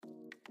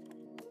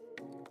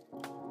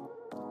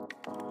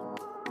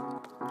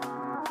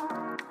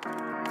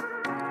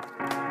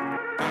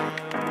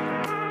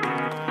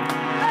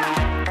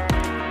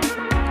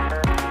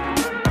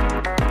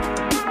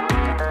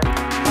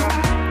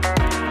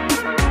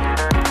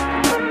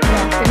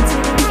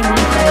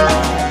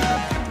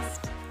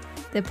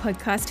the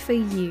podcast for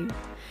you,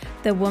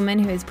 the woman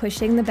who is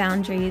pushing the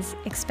boundaries,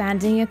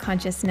 expanding your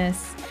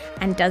consciousness,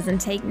 and doesn't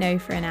take no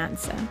for an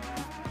answer.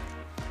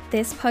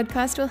 This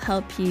podcast will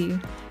help you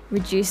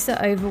reduce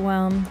the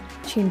overwhelm,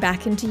 tune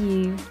back into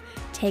you,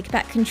 take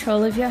back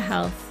control of your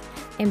health,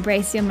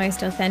 embrace your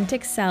most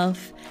authentic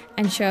self,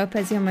 and show up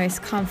as your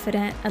most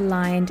confident,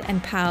 aligned,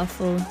 and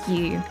powerful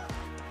you.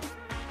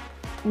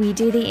 We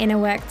do the inner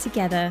work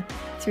together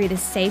through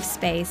this safe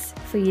space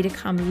for you to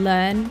come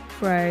learn,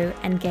 grow,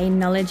 and gain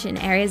knowledge in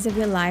areas of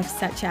your life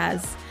such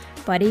as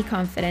body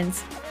confidence,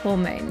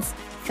 hormones,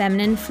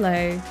 feminine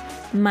flow,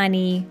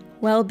 money,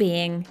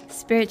 well-being,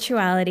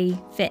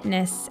 spirituality,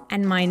 fitness,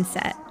 and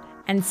mindset,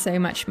 and so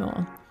much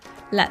more.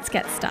 Let's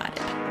get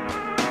started.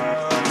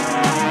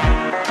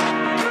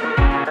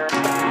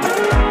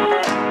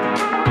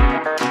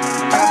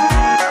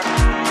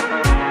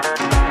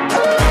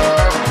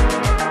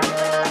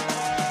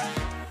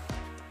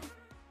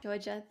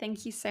 Georgia,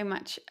 thank you so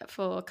much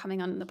for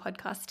coming on the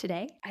podcast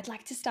today. I'd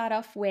like to start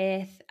off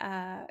with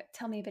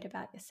tell me a bit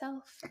about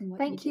yourself. And what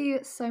Thank you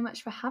so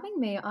much for having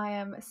me. I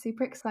am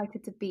super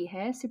excited to be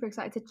here, super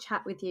excited to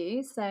chat with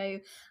you. So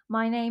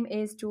my name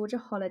is Georgia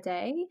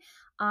Holliday.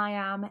 I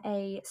am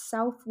a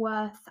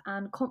self-worth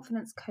and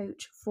confidence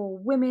coach for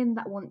women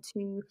that want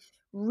to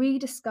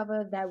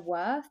rediscover their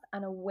worth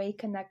and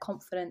awaken their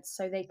confidence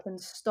so they can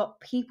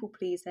stop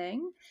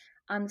people-pleasing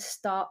and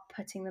start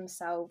putting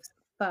themselves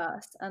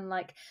first. And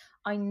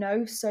I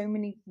know so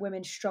many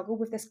women struggle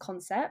with this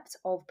concept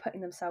of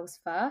putting themselves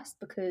first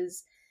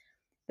because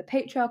the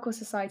patriarchal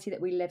society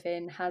that we live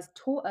in has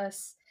taught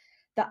us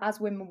that as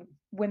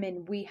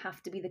women we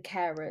have to be the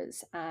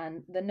carers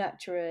and the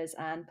nurturers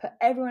and put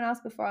everyone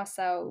else before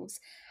ourselves,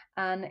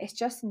 and it's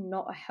just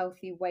not a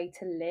healthy way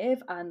to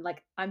live. And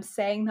I'm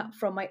saying that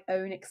from my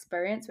own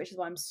experience, which is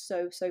why I'm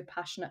so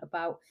passionate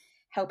about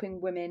helping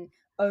women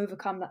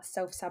overcome that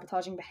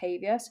self-sabotaging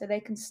behavior so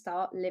they can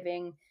start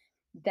living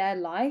their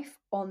life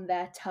on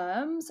their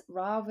terms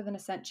rather than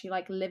essentially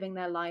living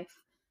their life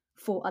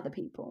for other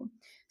people.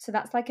 So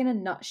that's in a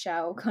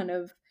nutshell kind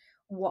of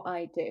what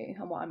I do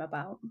and what I'm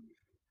about.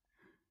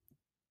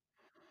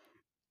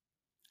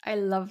 I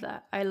love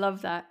that.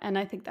 And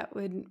I think that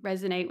would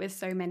resonate with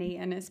so many,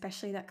 and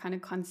especially that kind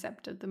of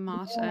concept of the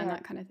martyr and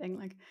that kind of thing.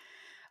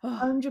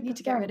 100%. Need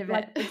to get rid of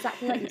it.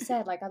 Exactly like you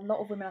said, a lot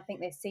of women, I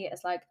think they see it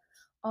as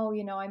oh,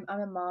 I'm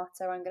a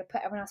martyr. I'm going to put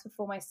everyone else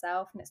before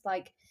myself. And it's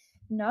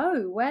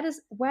no, where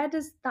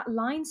does that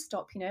line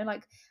stop?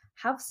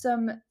 Have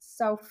some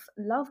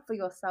self-love for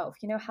yourself,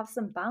 have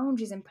some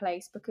boundaries in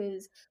place,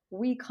 because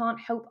we can't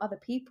help other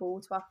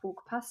people to our full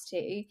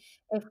capacity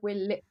if we're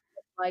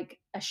literally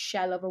a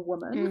shell of a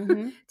woman.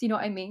 Mm-hmm. Do you know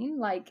what I mean?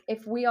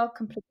 If we are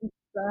completely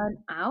burnt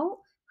out,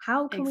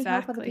 how can we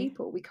help other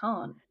people? We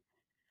can't.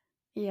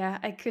 Yeah,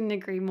 I couldn't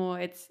agree more.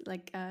 It's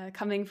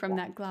coming from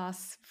that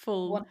glass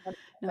full, 100%,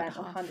 not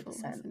half 100%. full,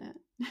 isn't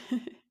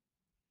it?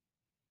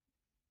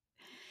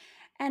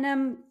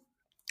 And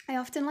I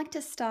often like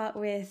to start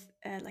with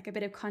a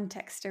bit of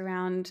context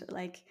around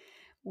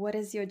what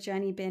has your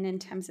journey been in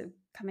terms of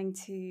coming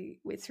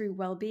through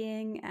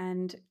well-being,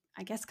 and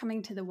I guess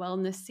coming to the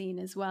wellness scene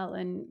as well,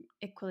 and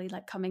equally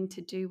coming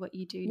to do what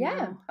you do now.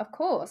 Yeah, of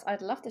course.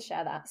 I'd love to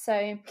share that. So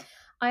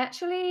I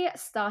actually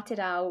started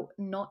out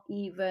not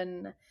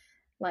even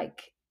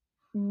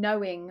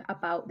knowing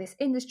about this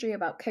industry,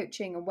 about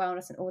coaching and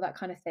wellness and all that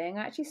kind of thing.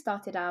 I actually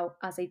started out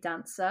as a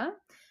dancer,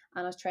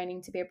 and I was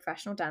training to be a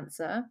professional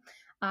dancer.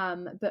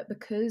 But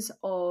because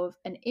of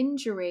an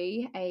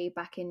injury, a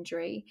back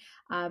injury,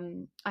 I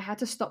had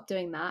to stop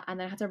doing that, and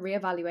then I had to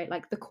reevaluate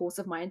the course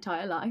of my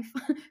entire life.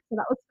 So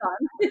that was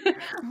fun.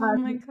 Oh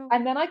my God.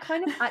 And then I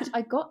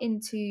I got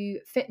into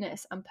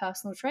fitness and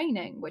personal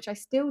training, which I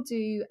still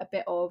do a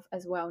bit of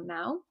as well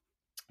now.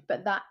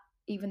 But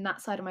even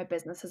that side of my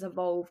business has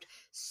evolved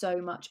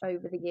so much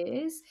over the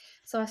years.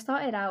 So I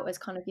started out as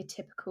kind of your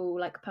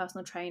typical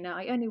personal trainer.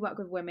 I only work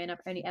with women.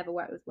 I've only ever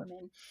worked with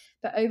women.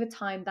 But over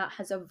time, that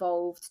has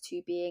evolved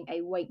to being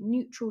a weight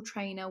neutral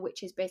trainer,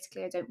 which is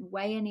basically I don't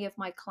weigh any of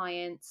my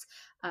clients.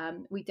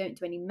 We don't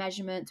do any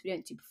measurements. We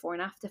don't do before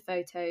and after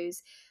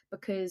photos,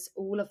 because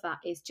all of that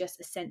is just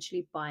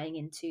essentially buying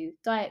into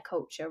diet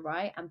culture,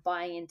 right? And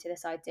buying into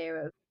this idea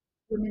of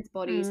women's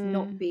bodies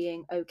not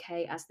being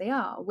okay as they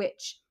are,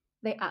 which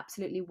they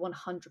absolutely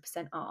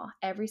 100% are.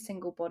 Every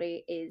single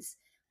body is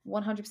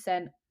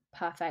 100%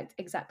 perfect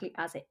exactly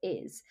as it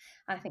is.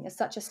 And I think there's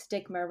such a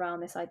stigma around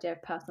this idea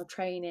of personal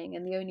training,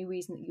 and the only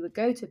reason that you would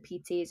go to a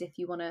PT is if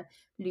you want to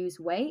lose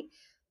weight.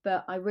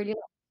 But I really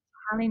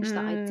challenge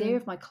that idea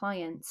of my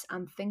clients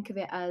and think of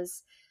it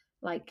as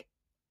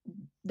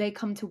they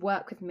come to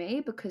work with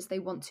me because they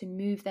want to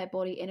move their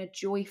body in a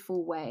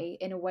joyful way,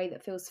 in a way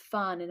that feels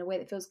fun, in a way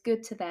that feels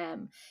good to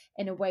them,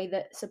 in a way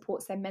that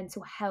supports their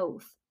mental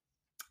health,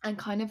 and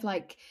kind of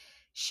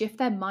shift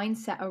their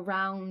mindset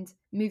around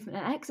movement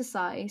and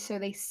exercise so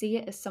they see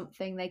it as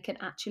something they can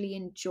actually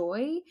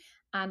enjoy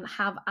and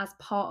have as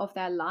part of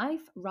their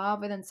life,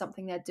 rather than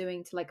something they're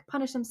doing to like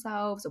punish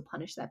themselves or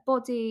punish their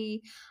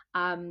body,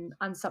 and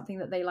something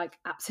that they like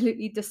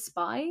absolutely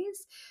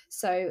despise.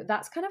 So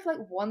that's kind of like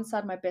one side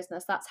of my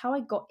business. That's how I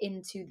got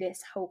into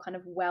this whole kind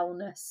of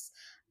wellness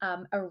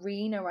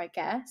arena, I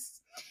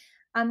guess.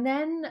 And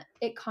then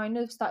it kind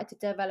of started to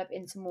develop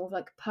into more of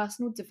like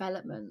personal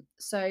development.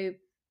 So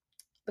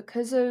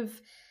because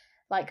of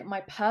like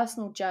my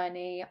personal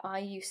journey, I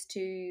used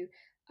to,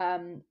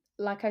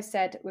 like I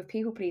said, with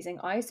people pleasing,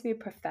 I used to be a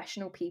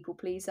professional people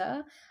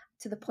pleaser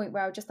to the point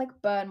where I would just like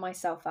burn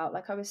myself out.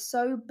 Like I was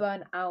so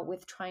burnt out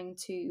with trying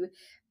to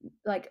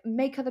like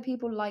make other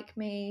people like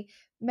me,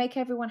 make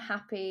everyone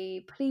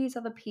happy, please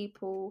other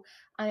people.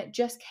 And it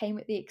just came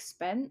at the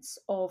expense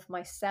of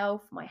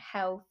myself, my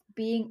health,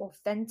 being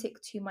authentic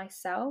to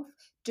myself,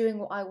 doing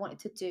what I wanted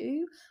to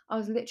do. I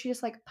was literally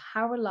just like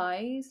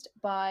paralyzed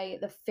by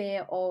the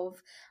fear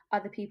of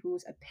other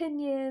people's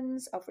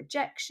opinions, of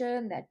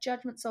rejection, their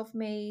judgments of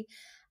me.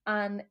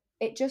 And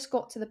it just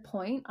got to the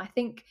point, I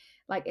think,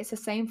 like it's the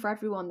same for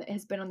everyone that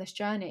has been on this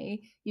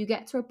journey. You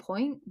get to a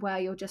point where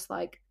you're just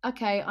like,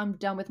 okay, I'm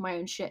done with my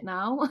own shit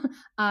now.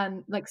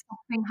 And like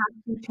something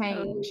has to Oh,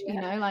 change, you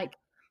yeah. know, like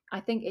I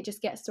think it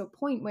just gets to a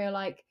point where you're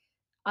like,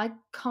 I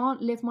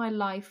can't live my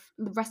life,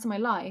 the rest of my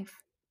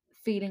life,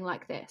 feeling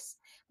like this.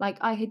 Like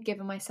I had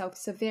given myself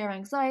severe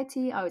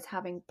anxiety. I was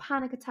having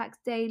panic attacks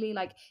daily.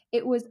 Like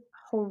it was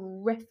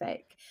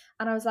horrific.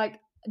 And I was like,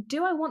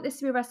 do I want this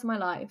to be the rest of my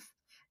life?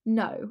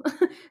 No.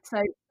 So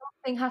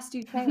something has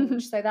to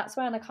change. So that's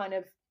when I kind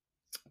of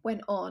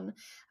went on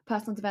a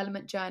personal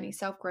development journey,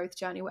 self-growth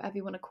journey, whatever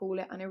you want to call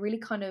it. And I really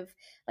kind of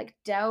like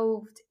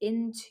delved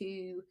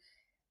into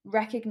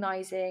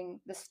recognizing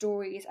the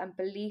stories and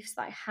beliefs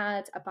that I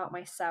had about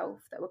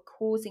myself that were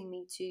causing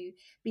me to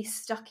be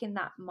stuck in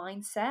that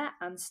mindset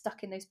and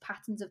stuck in those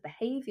patterns of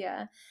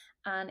behavior.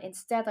 And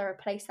instead, I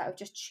replaced that with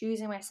just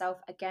choosing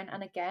myself again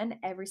and again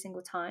every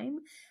single time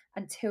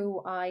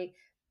until I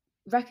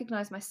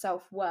recognized my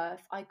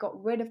self-worth. I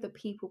got rid of the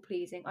people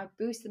pleasing. I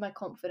boosted my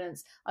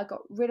confidence. I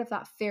got rid of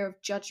that fear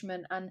of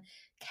judgment and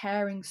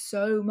caring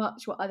so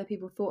much what other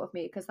people thought of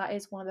me, because that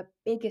is one of the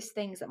biggest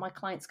things that my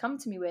clients come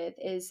to me with,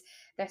 is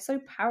they're so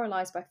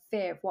paralyzed by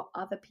fear of what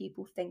other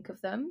people think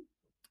of them.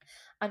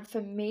 And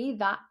for me,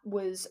 that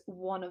was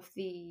one of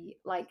the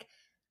like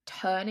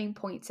turning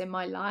points in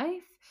my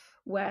life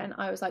when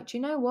I was like, do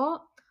you know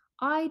what?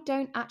 I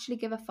don't actually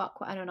give a fuck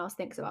what anyone else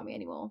thinks about me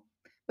anymore,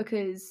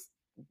 because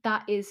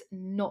that is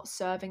not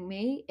serving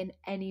me in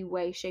any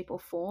way, shape, or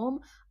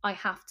form. I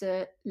have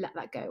to let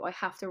that go. I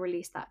have to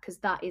release that because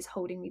that is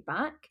holding me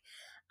back.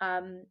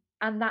 And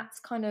that's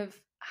kind of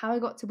how I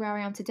got to where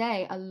I am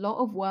today. A lot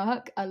of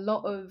work, a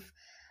lot of,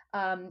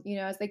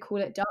 as they call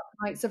it, dark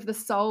nights of the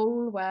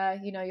soul, where,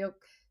 you're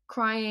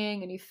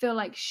crying and you feel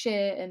like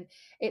shit. And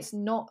it's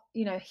not,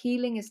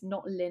 healing is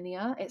not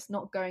linear. It's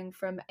not going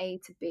from A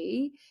to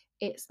B.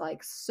 It's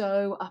like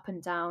so up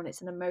and down.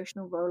 It's an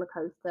emotional roller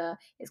coaster.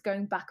 It's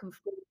going back and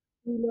forth,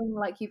 feeling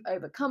like you've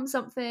overcome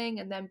something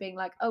and then being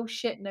like, oh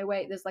shit, no,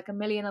 wait, there's like a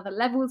million other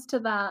levels to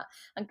that,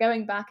 and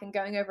going back and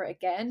going over it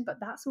again. But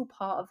that's all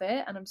part of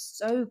it. And I'm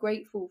so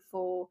grateful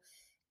for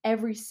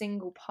every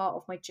single part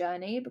of my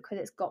journey, because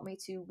it's got me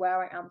to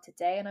where I am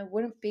today. And I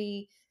wouldn't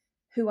be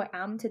who I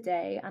am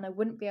today, and I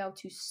wouldn't be able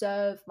to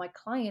serve my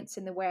clients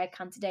in the way I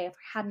can today if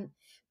I hadn't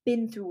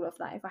been through all of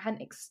that, if I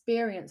hadn't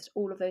experienced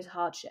all of those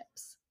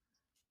hardships.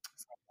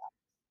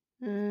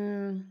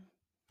 Mm.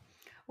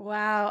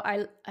 Wow,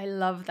 I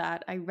love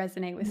that. I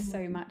resonate with so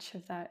Mm. much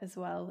of that as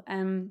well.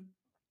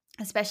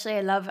 Especially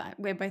I love,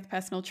 we're both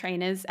personal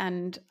trainers,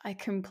 and I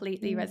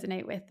completely Mm.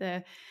 resonate with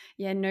the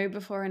no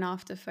before and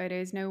after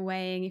photos, no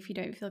weighing if you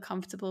don't feel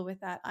comfortable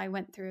with that. I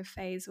went through a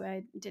phase where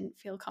I didn't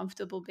feel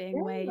comfortable being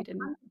Yeah, weighed, and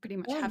pretty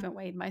much 100%. haven't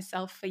weighed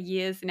myself for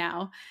years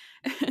now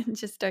and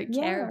just don't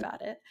care Yeah.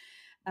 about it.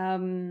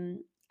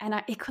 And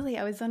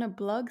I was on a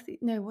blog,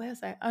 no, where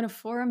was I? On a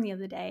forum the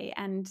other day,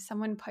 and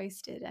someone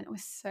posted, and I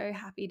was so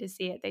happy to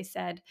see it. They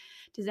said,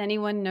 does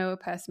anyone know a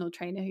personal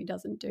trainer who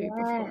doesn't do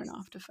before and Yes.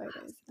 after photos?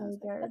 And I So was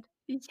like, good.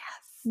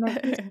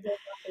 Makes me yes. so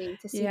happy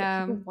to see that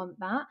Yeah. people want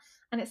that.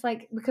 And it's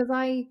like, because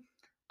I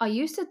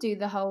used to do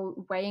the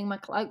whole weighing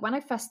like when I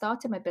first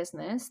started my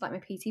business, like my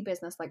PT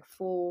business, like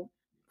 4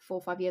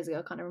 or 5 years ago,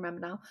 I can't remember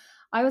now.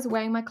 I was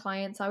weighing my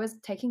clients, I was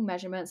taking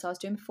measurements, I was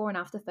doing before and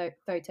after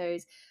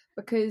photos,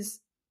 because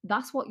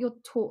that's what you're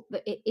taught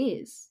that it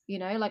is,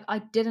 like I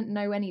didn't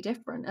know any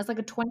different. As like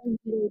a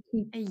 20-year-old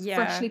Yeah.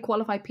 freshly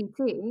qualified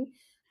PT,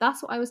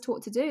 that's what I was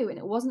taught to do. And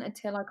it wasn't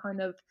until I kind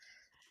of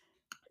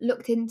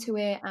looked into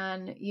it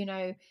and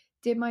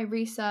did my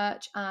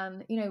research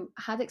and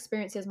had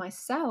experiences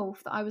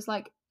myself, that I was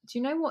like, do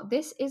you know what,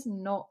 this is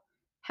not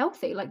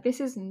healthy. Like this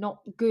is not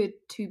good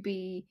to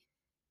be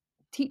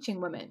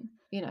teaching women,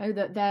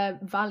 that their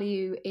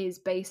value is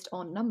based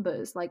on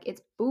numbers. Like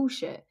it's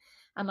bullshit.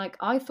 And like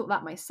I thought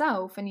that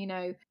myself. And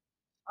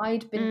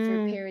I'd been through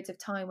Mm, periods of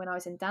time when I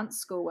was in dance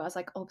school where I was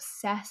like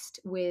obsessed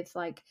with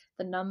like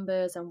the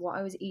numbers and what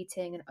I was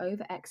eating and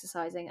over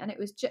exercising. And it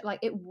was just like,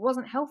 it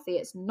wasn't healthy.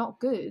 It's not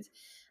good.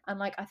 And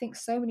like, I think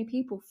so many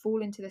people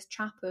fall into this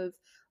trap of,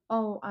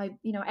 oh, I,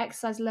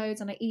 exercise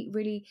loads and I eat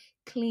really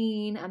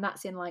clean, and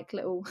that's in like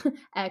little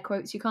air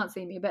quotes. You can't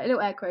see me, but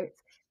little air quotes.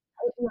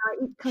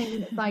 I eat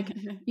clean. It's like,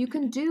 you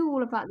can do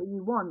all of that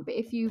you want, but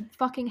if you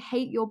fucking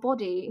hate your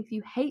body, if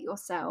you hate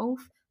yourself,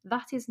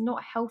 that is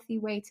not a healthy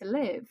way to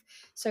live.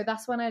 So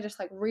that's when I just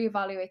like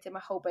reevaluated my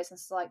whole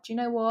business. Like, do you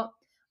know what?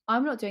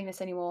 I'm not doing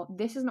this anymore.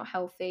 This is not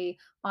healthy.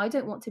 I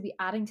don't want to be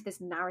adding to this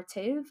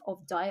narrative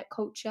of diet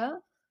culture.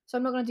 So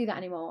I'm not going to do that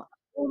anymore.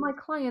 All my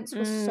clients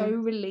were so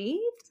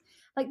relieved.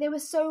 Like, they were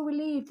so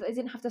relieved that they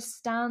didn't have to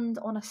stand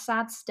on a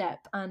sad step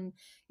and,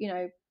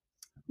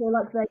 feel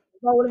like they're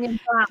rolling in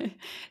black.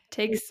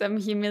 Take some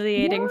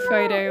humiliating Yeah,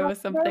 photo like, or they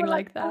something were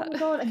like, like "Oh that. my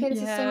God, okay,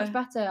 this is so much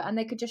Yeah. better." And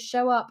they could just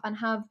show up and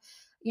have,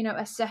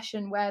 a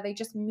session where they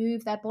just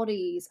move their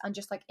bodies and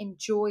just like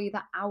enjoy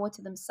that hour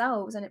to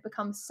themselves, and it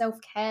becomes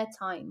self-care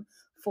time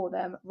for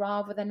them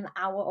rather than an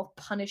hour of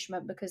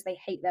punishment because they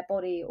hate their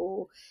body,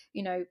 or,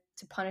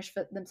 to punish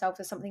for themselves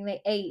for something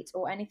they ate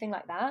or anything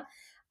like that.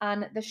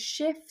 And the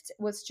shift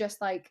was just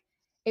like,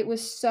 it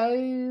was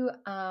so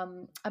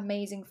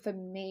amazing for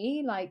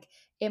me. Like,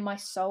 in my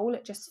soul,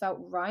 it just felt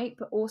right,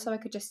 but also I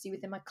could just see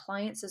within my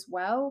clients as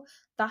well.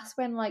 That's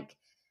when like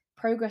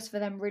progress for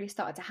them really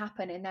started to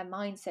happen in their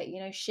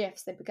mindset,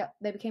 shifts.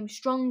 They became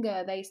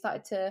stronger. They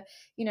started to,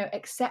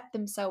 accept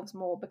themselves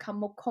more, become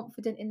more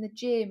confident in the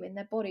gym, in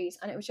their bodies.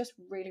 And it was just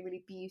really,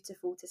 really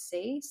beautiful to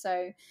see.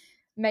 So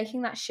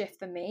making that shift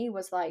for me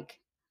was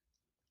like,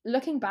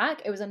 looking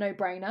back, it was a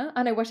no-brainer.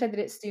 And I wish I did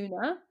it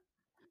sooner,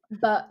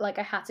 but like,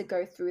 I had to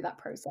go through that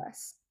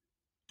process.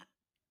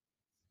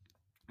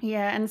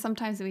 Yeah, and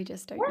sometimes we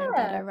just don't know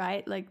Yeah. better,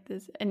 right? Like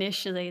there's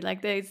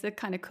the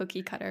kind of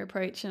cookie cutter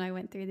approach, and I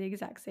went through the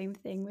exact same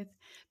thing with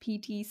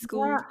PT Yeah,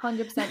 school.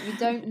 100%. You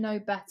don't know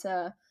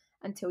better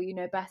until you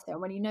know better. And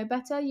when you know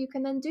better, you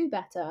can then do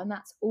better. And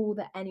that's all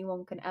that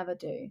anyone can ever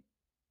do.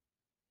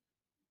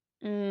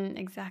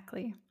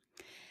 Exactly.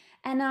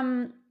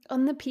 And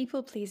on the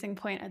people pleasing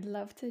point, I'd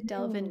love to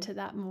delve Mm. into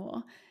that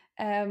more.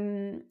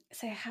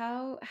 So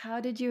how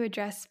did you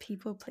address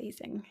people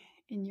pleasing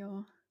in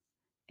your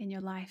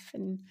life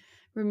and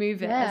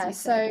remove it, as Yeah. you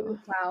said, So, or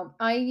wow,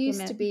 I used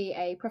to limit? be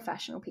a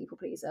professional people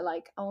pleaser.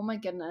 Like, oh my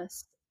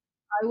goodness,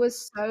 I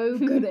was so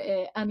good at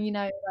it. And,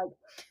 like,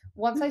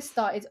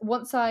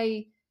 once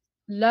I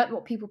learned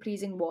what people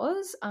pleasing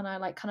was, and I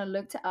like kind of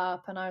looked it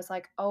up, and I was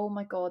like, oh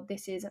my God,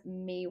 this is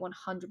me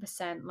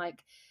 100%.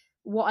 Like,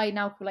 what I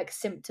now call like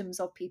symptoms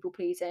of people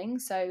pleasing.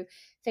 So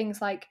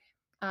things like,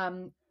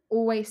 um,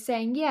 always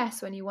saying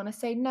yes when you want to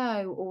say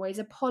no, always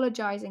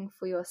apologizing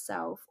for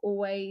yourself,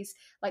 always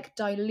like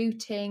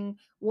diluting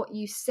what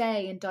you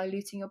say and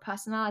diluting your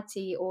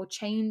personality, or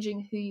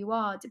changing who you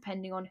are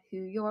depending on who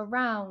you're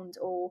around,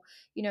 or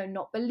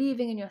not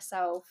believing in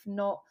yourself,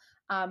 not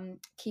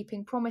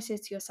keeping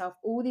promises to yourself.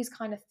 All these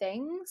kind of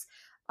things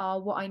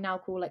are what I now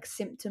call like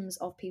symptoms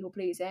of people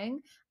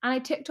pleasing, and I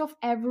ticked off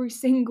every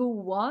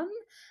single one.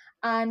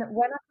 And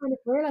when I kind of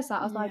realized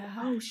that, I was like, Yeah.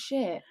 oh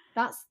shit,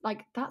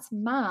 that's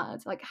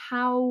mad. Like,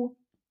 how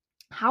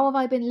have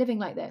I been living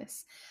like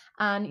this?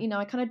 And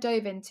I kind of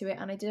dove into it,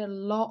 and I did a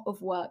lot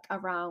of work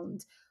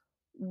around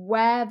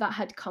where that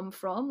had come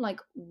from. Like,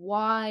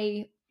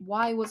 why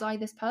was I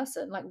this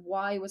person? Like,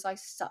 why was I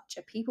such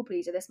a people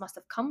pleaser? This must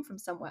have come from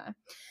somewhere.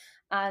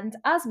 And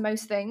as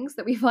most things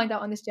that we find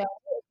out on this journey,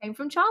 it came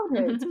from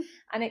childhood.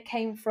 And it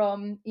came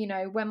from,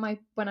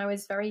 when I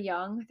was very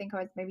young, I think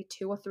I was maybe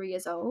 2 or 3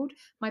 years old,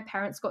 my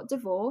parents got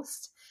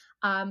divorced.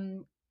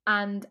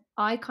 And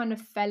I kind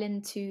of fell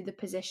into the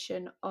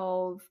position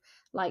of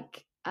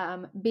like,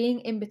 being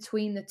in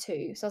between the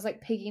two. So I was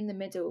like piggy in the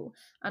middle,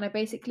 and I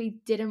basically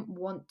didn't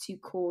want to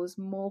cause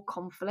more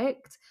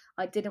conflict.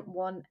 I didn't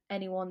want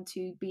anyone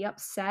to be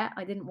upset.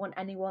 I didn't want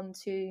anyone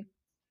to,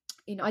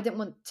 I didn't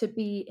want to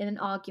be in an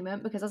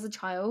argument, because as a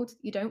child,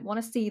 you don't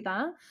want to see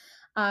that.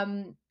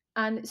 Um,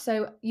 and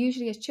so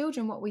usually as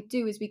children, what we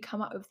do is we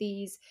come up with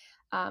these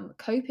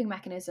coping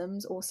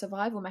mechanisms or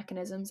survival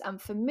mechanisms. And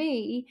for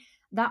me,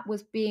 that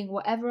was being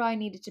whatever I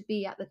needed to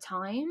be at the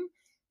time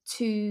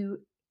to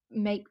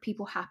make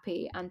people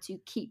happy and to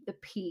keep the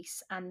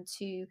peace and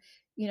to,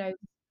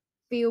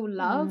 feel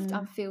loved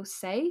and feel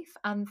safe.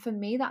 And for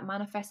me, that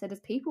manifested as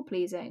people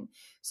pleasing.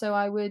 So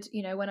I would,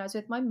 when I was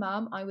with my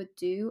mum, I would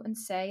do and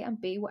say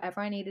and be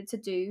whatever I needed to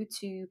do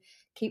to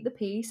keep the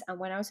peace. And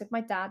when I was with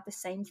my dad, the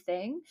same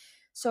thing.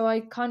 So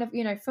I kind of,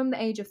 from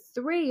the age of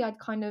 3, I'd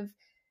kind of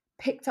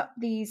picked up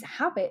these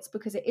habits,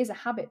 because it is a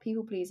habit,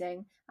 people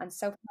pleasing and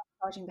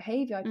self-sabotaging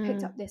behavior. I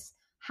picked up this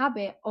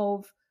habit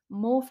of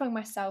morphing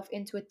myself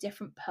into a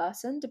different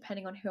person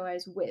depending on who I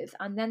was with.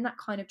 And then that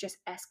kind of just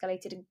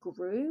escalated and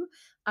grew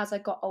as I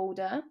got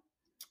older.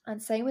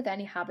 And same with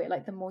any habit,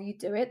 like the more you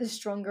do it, the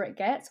stronger it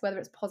gets, whether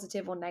it's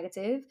positive or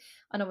negative.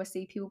 And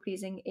obviously, people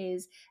pleasing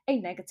is a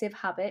negative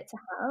habit to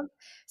have.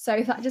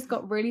 So that just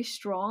got really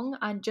strong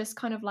and just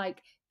kind of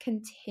like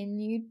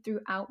continued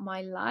throughout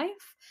my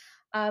life.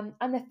 And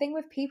the thing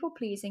with people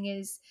pleasing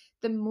is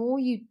the more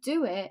you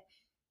do it,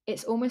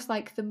 it's almost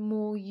like the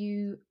more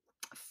you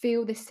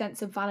feel this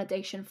sense of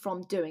validation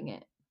from doing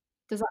it.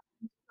 Does that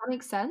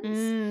make sense?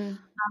 Mm.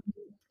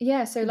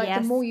 Yeah, so like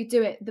the more Yes. you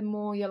do it, the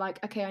more you're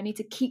like, okay, I need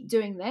to keep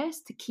doing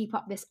this to keep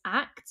up this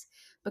act,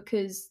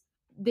 because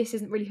this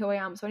isn't really who I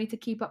am. So I need to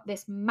keep up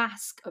this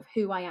mask of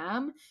who I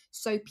am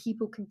so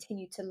people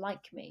continue to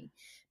like me.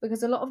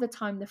 Because a lot of the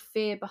time, the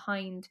fear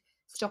behind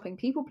stopping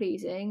people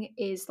pleasing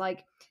is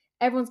like,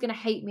 everyone's going to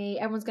hate me,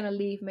 everyone's going to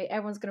leave me,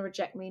 everyone's going to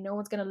reject me, no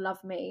one's going to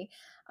love me.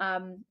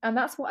 And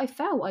that's what I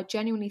felt. I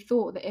genuinely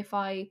thought that if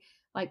I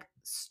like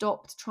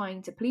stopped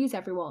trying to please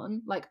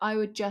everyone, like I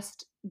would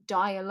just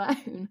die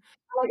alone.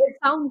 Like, it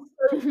sounds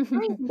so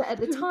extreme, but at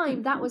the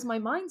time, that was my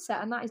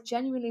mindset, and that is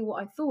genuinely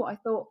what I thought. I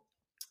thought,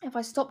 if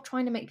I stop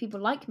trying to make people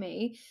like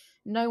me,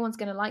 no one's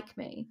going to like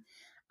me.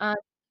 And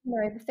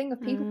the thing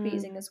of people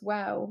pleasing Mm. as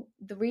well,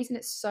 the reason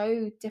it's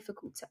so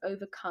difficult to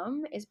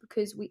overcome is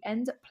because we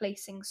end up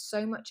placing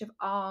so much of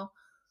our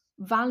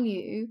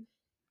value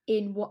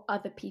in what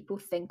other people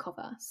think of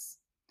us.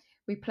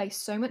 We place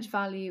so much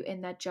value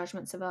in their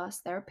judgments of us,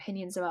 their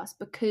opinions of us,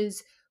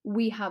 because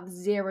we have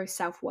zero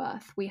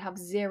self-worth, we have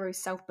zero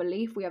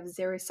self-belief, we have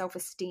zero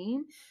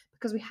self-esteem,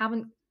 because we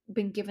haven't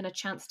been given a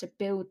chance to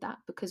build that,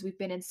 because we've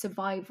been in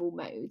survival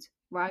mode,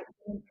 right?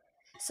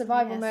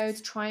 Survival Yes.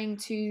 mode, trying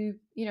to,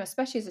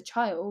 especially as a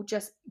child,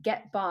 just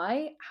get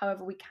by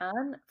however we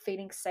can,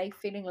 feeling safe,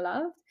 feeling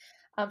loved.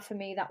 And for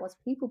me, that was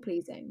people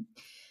pleasing.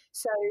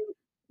 So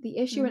the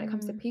issue when it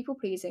comes to Mm. people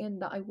pleasing,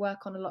 and that I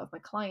work on a lot of my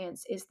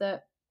clients, is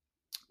that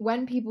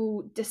when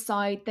people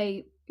decide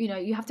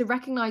you have to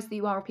recognize that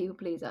you are a people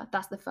pleaser.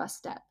 That's the first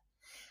step.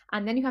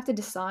 And then you have to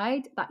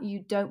decide that you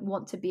don't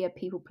want to be a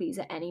people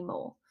pleaser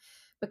anymore.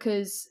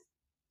 Because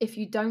if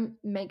you don't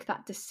make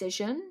that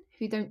decision,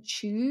 if you don't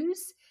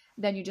choose,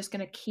 then you're just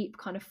going to keep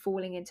kind of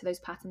falling into those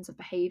patterns of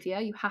behavior.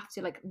 You have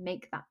to like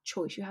make that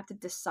choice. You have to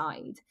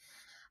decide.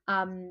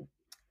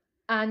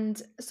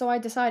 And so I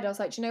decided, I was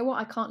like, you know what?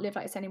 I can't live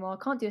like this anymore.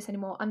 I can't do this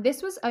anymore. And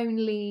this was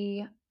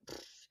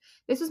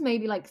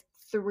maybe like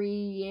 3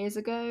 years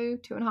ago,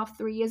 2.5,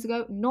 3 years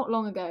ago, not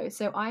long ago.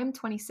 So I am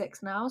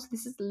 26 now. So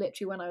this is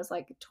literally when I was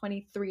like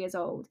 23 years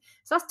old.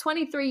 So that's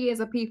 23 years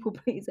of people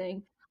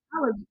pleasing. I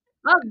was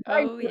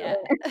very Oh, good yeah.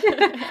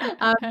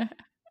 at it.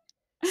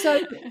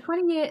 So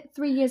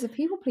 3 years of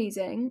people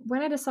pleasing,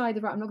 when I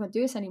decided, right, I'm not going to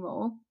do this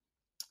anymore,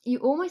 you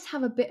almost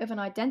have a bit of an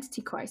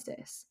identity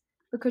crisis,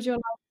 because you're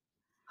like,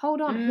 hold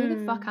on, who the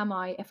fuck Mm. am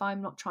I if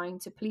I'm not trying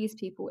to please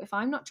people? If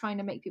I'm not trying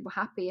to make people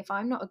happy? If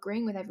I'm not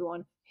agreeing with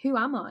everyone, who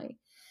am I?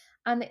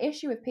 And the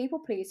issue with people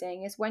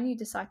pleasing is when you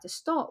decide to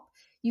stop,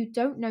 you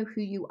don't know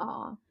who you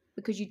are,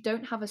 because you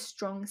don't have a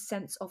strong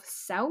sense of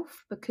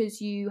self,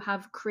 because you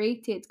have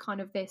created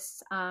kind of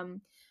this,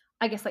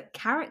 I guess, like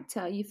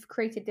character. You've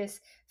created this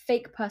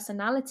fake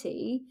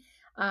personality,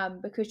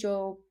 because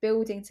you're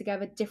building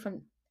together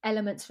different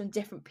elements from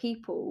different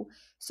people.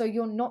 So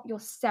you're not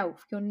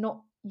yourself, you're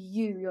not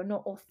you, you're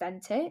not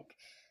authentic.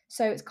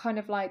 So it's kind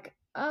of like,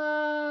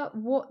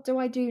 what do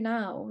I do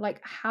now?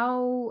 Like,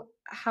 how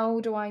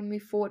do I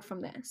move forward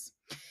from this?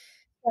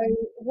 So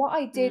what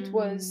I did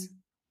was, Mm.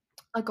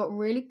 I got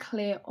really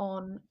clear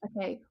on,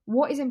 okay,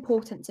 what is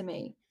important to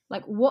me?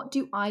 Like, what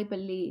do I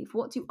believe?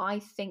 What do I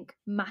think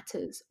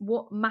matters?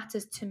 What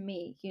matters to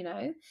me,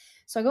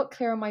 So I got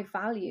clear on my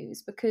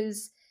values,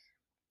 because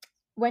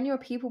when you're a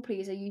people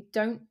pleaser, you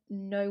don't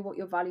know what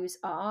your values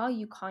are.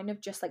 You kind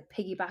of just like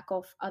piggyback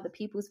off other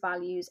people's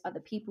values, other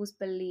people's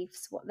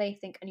beliefs, what they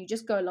think, and you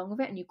just go along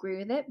with it and you agree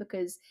with it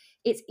because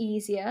it's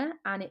easier,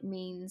 and it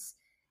means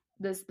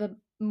there's the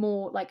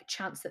more like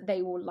chance that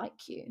they will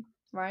like you,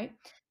 right?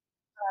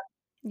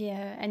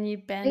 Yeah, and you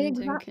bend and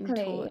Exactly.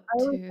 contort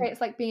I always to, say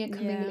it's like being a yeah.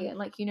 chameleon.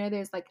 Like,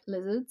 there's like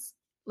lizards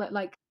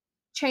like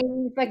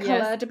change their Yes,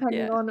 color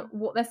depending yeah. on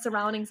what their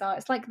surroundings are.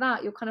 It's like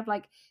that. You're kind of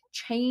like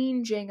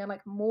changing and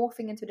like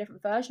morphing into a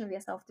different version of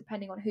yourself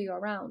depending on who you're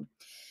around.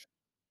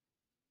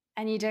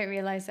 And you don't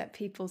realize that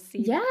people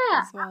see Yeah,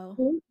 that as well.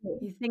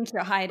 absolutely. You think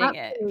you're hiding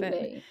it, but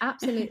Absolutely.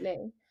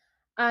 Absolutely.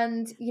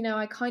 And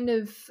I kind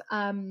of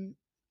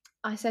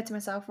I said to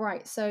myself,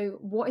 right, so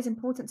what is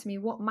important to me?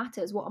 What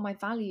matters? What are my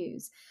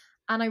values?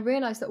 And I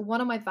realized that one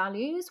of my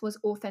values was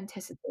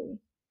authenticity,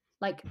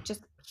 like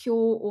just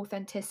pure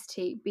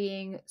authenticity,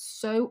 being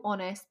so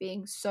honest,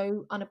 being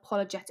so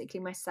unapologetically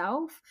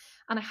myself.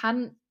 And I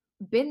hadn't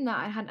been that,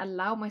 I hadn't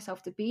allowed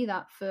myself to be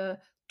that for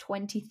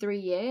 23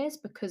 years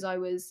because I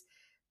was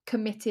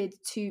committed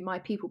to my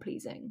people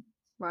pleasing,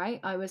 right?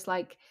 I was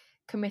like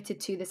committed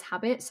to this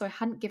habit. So I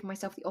hadn't given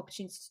myself the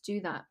opportunity to do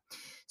that.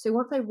 So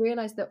once I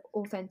realized that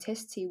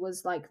authenticity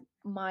was like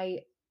my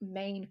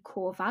main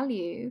core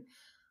value,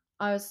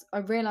 I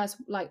realized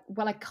like,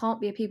 well, I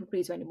can't be a people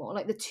pleaser anymore.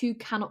 Like the two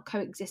cannot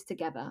coexist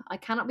together. I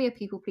cannot be a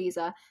people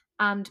pleaser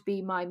and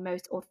be my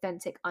most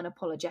authentic,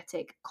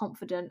 unapologetic,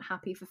 confident,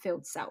 happy,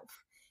 fulfilled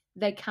self.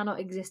 They cannot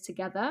exist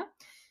together.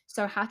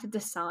 So I had to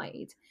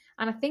decide.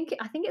 And I think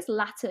it's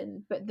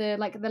Latin, but the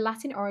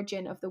Latin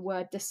origin of the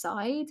word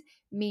decide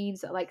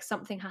means that like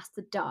something has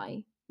to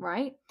die,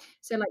 right?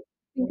 So like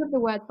think of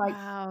the words like,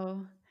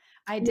 wow.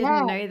 I yeah,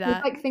 didn't know it's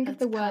that. like think of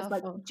That's the words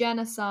like powerful.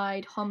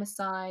 genocide,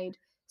 homicide,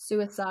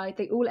 suicide,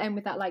 they all end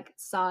with that like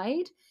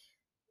side.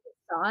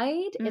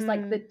 Side is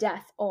like the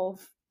death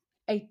of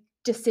a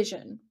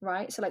decision,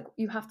 right? So like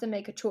you have to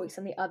make a choice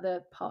and the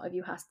other part of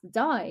you has to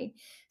die.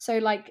 So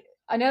like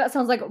I know that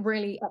sounds like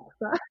really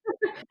extra.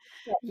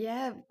 But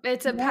Yeah,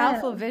 it's a yeah,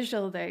 powerful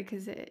visual though,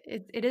 because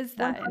it is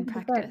that in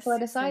 100%. So I practice. So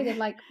decided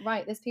like,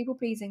 right, this people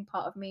pleasing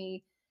part of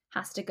me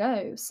has to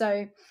go.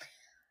 So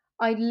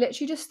I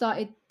literally just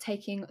started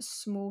taking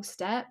small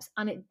steps,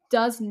 and it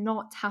does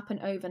not happen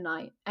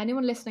overnight.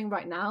 Anyone listening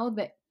right now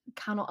that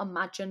cannot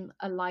imagine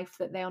a life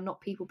that they are not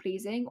people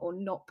pleasing or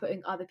not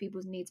putting other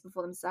people's needs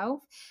before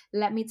themselves,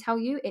 let me tell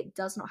you, it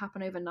does not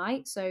happen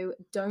overnight. So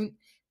don't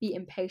be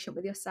impatient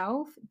with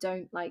yourself.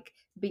 Don't like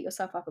beat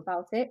yourself up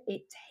about it.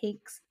 It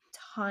takes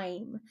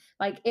time.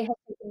 Like it has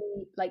taken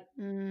me like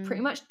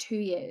pretty much 2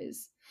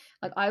 years.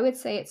 Like I would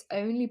say it's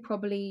only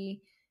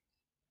probably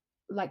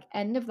like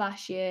end of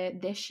last year,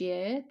 this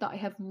year, that I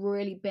have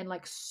really been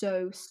like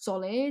so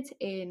solid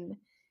in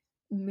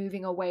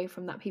moving away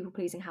from that people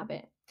pleasing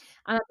habit.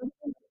 And I don't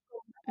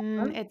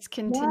think it's yeah,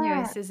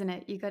 continuous, isn't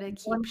it? You got to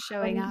keep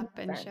showing up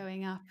and 100%.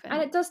 showing up, And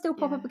and it does still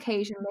pop yeah, up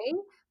occasionally,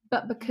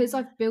 but because yeah.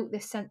 I've built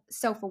this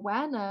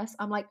self-awareness,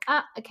 I'm like,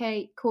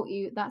 okay, caught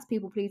you. That's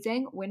people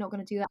pleasing. We're not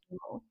going to do that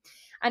anymore.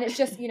 And it's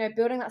just,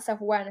 building that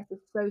self-awareness is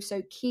so,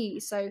 so key.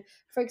 So,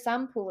 for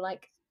example,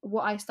 like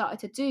what I started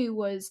to do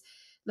was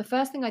the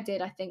first thing I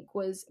did, I think,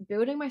 was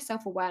building my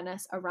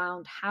self-awareness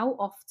around how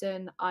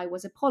often I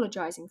was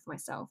apologizing for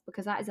myself,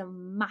 because that is a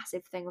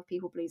massive thing with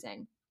people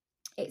pleasing.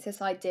 It's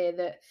this idea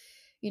that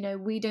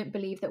we don't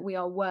believe that we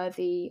are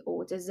worthy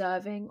or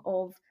deserving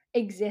of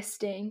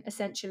existing,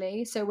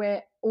 essentially, so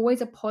we're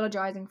always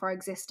apologizing for our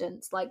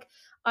existence. Like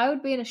I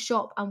would be in a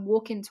shop and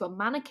walk into a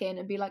mannequin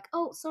and be like,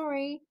 oh,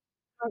 sorry,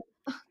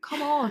 like,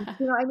 come on,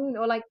 you know what I mean?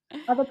 Or like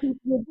other people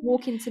would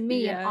walk into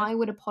me and Yeah. I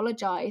would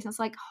apologize, and it's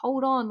like,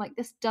 hold on, like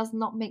this does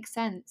not make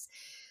sense.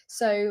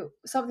 So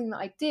something that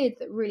I did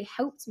that really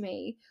helped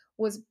me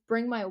was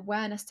bring my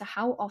awareness to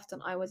how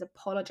often I was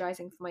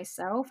apologizing for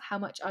myself, how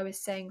much I was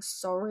saying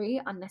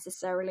sorry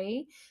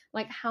unnecessarily.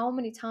 Like, how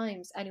many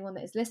times, anyone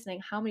that is listening,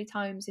 how many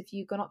times have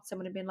you gone up to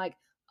someone and been like,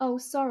 oh,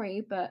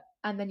 sorry, but,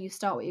 and then you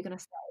start what you're going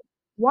to say?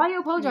 Why are you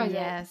apologizing?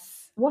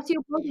 Yes. What are you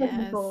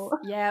apologizing Yes. for?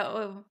 Yeah.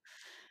 Oh,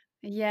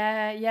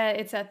 yeah. Yeah.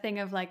 It's that thing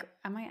of like,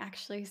 am I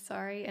actually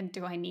sorry? And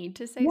do I need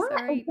to say Yeah,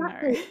 sorry? No.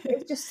 exactly.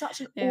 It's just such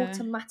an Yeah.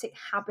 automatic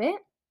habit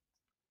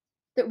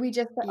that we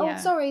just say, oh, Yeah.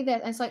 sorry,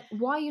 this. And it's like,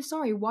 why are you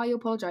sorry? Why are you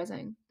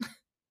apologizing?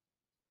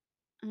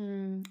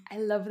 I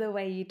love the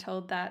way you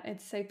told that.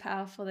 It's so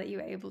powerful that you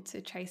were able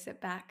to trace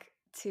it back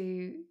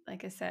to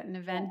like a certain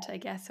event, I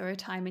guess, or a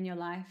time in your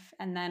life,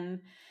 and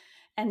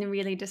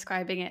really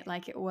describing it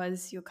like it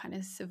was your kind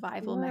of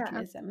survival Yeah,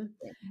 mechanism.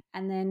 absolutely.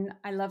 And then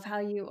I love how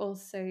you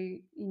also,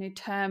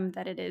 term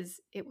that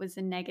it was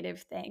a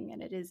negative thing,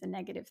 and it is a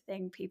negative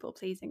thing, people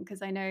pleasing.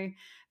 Because I know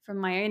from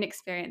my own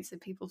experience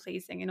of people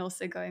pleasing and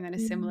also going on a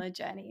Mm, similar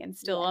journey and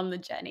still yeah, on the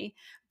journey,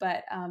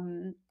 but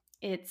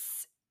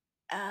it's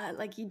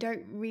like you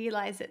don't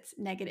realize it's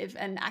negative.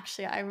 And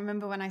actually, I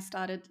remember when I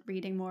started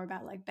reading more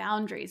about like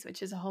boundaries,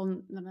 which is a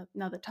whole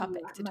another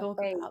topic yeah, to my talk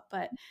fave. about.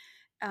 But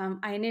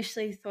I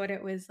initially thought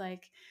it was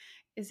like,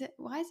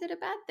 why is it a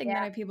bad thing that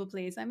Yeah. I people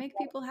please? I make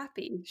people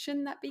happy.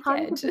 Shouldn't that be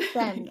good?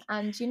 100%.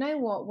 And you know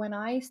what? When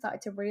I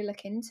started to really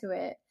look into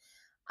it,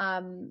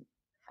 um,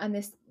 and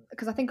this,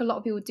 because I think a lot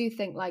of people do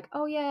think like,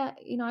 oh yeah,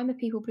 I'm a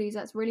people pleaser.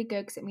 That's really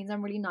good because it means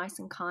I'm really nice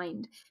and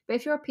kind. But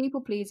if you're a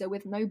people pleaser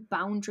with no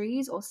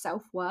boundaries or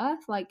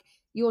self-worth, like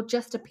you're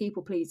just a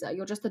people pleaser.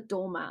 You're just a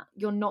doormat.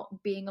 You're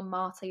not being a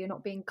martyr. You're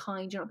not being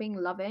kind. You're not being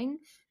loving.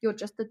 You're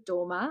just a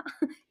doormat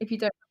if you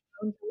don't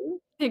have boundaries.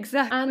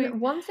 Exactly.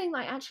 And one thing that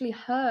I actually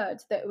heard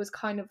that was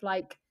kind of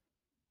like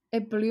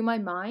it blew my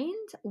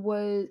mind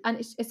was, and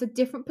it's a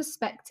different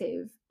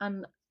perspective,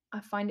 and I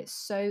find it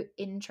so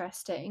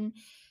interesting,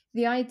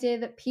 the idea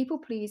that people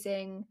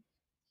pleasing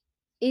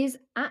is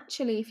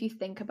actually, if you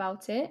think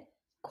about it,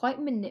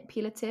 quite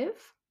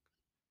manipulative,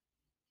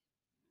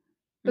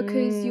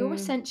 because you're Mm,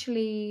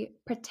 essentially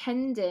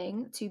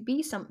pretending to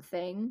be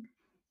something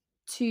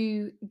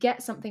to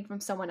get something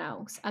from someone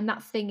else, and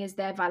that thing is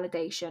their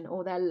validation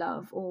or their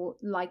love or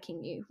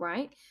liking you,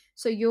 right?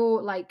 So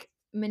you're like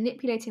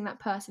manipulating that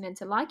person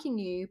into liking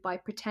you by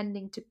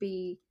pretending to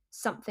be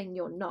something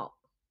you're not.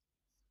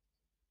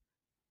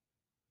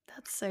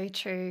 that's so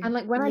true. And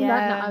like when I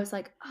learned that, I Yeah. was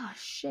like, oh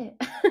shit.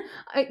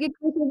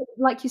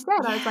 Like you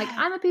said, I was like, Yeah.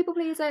 I'm a people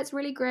pleaser. It's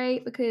really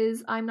great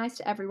because I'm nice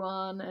to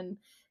everyone, and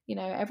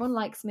everyone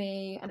likes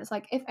me. And it's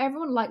like, if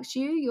everyone likes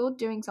you, you're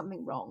doing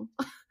something wrong.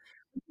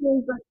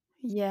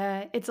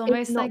 Yeah. It's It's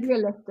almost not like,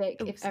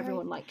 realistic oh, if sorry.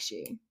 everyone likes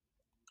you.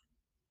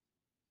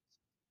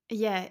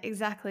 Yeah,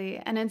 exactly.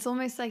 And it's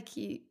almost like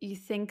you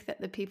think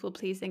that the people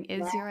pleasing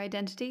is your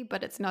identity,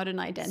 but it's not an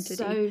identity.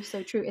 So,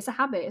 so true. It's a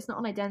habit. It's not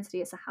an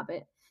identity, it's a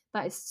habit.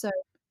 That is so,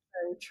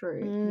 so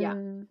true. Yeah.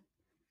 Mm,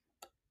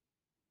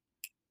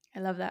 I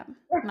love that.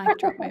 Mic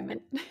drop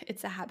moment.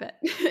 It's a habit.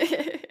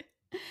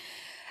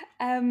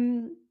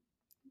 um,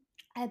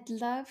 I'd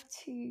love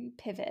to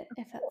pivot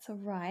if that's all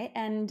right.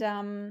 And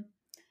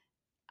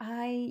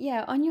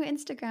On your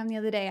Instagram the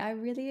other day, I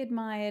really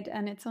admired,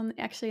 and it's on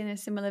actually in a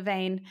similar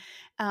vein.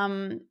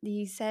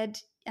 You said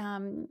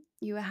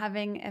you were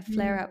having a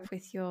flare Mm, up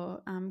with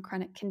your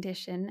chronic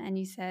condition, and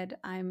you said,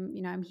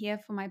 I'm here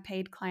for my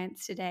paid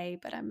clients today,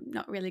 but I'm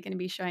not really going to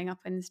be showing up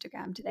on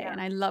Instagram today." yeah.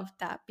 And I loved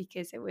that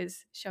because it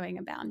was showing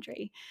a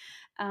boundary.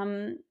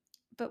 Um,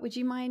 but would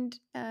you mind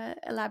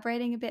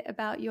elaborating a bit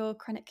about your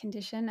chronic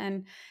condition?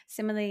 And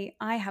similarly,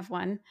 I have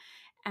one.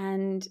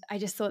 And I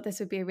just thought this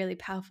would be a really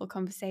powerful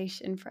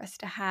conversation for us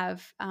to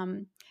have,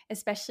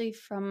 especially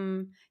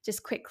from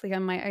just quickly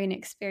on my own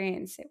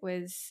experience. It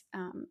was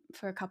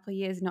for a couple of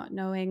years not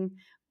knowing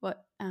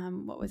what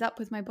was up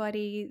with my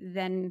body,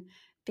 then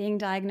being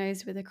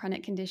diagnosed with a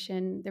chronic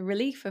condition, the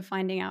relief of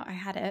finding out I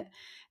had it,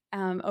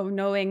 or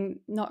knowing,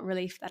 not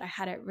relief that I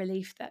had it,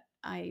 relief that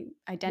I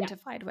Yeah.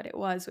 identified what it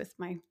was with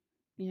my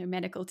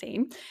medical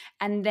team,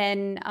 and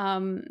then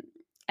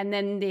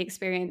the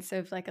experience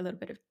of like a little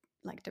bit of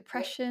like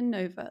depression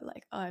over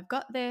like, oh, I've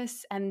got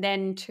this, and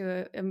then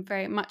to a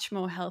very much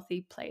more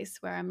healthy place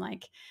where I'm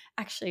like,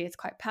 actually it's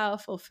quite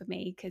powerful for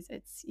me because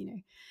it's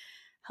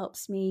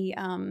helps me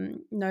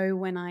know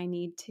when I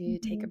need to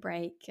take a Mhm.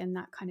 break and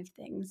that kind of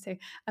thing. So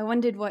I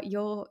wondered what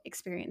your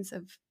experience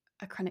of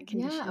a chronic Yeah,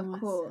 condition of was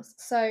course.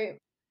 So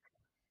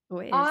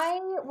or is. I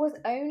was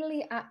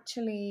only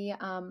actually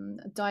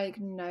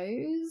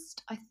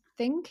diagnosed, I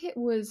think it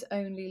was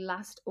only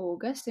last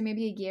August, so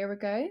maybe a year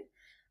ago.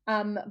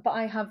 But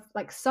I have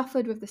like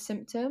suffered with the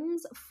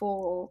symptoms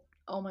for,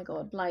 oh my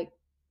God, like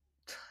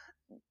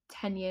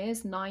 10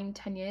 years, 9,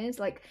 10 years,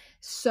 like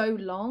so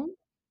long.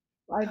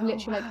 I've Oh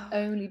literally like wow.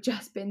 only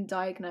just been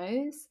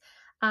diagnosed.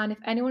 And if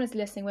anyone is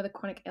listening with a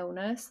chronic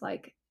illness,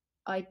 like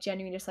I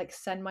genuinely just like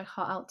send my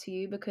heart out to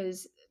you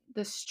because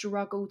the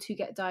struggle to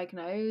get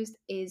diagnosed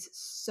is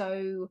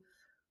so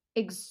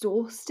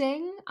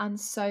exhausting and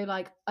so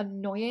like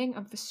annoying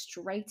and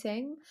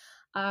frustrating.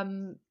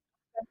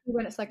 Especially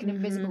when it's like an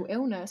invisible Mm-hmm.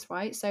 illness,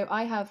 right? So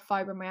I have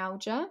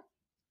fibromyalgia,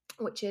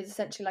 which is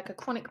essentially like a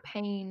chronic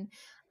pain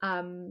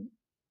um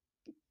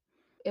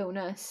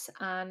illness,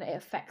 and it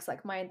affects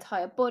like my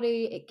entire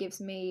body. It gives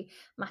me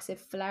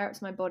massive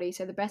flare-ups in my body.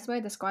 So the best way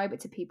to describe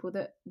it to people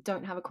that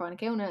don't have a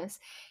chronic illness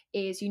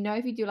is,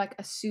 if you do like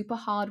a super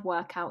hard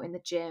workout in the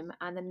gym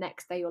and the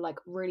next day you're like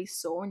really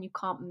sore and you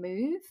can't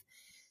move,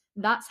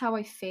 that's how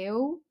I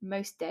feel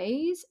most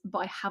days, but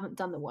I haven't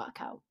done the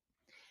workout.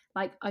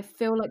 Like I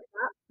feel like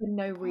that for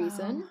no Wow.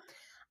 reason.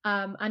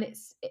 And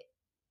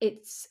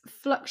it's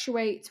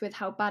fluctuates with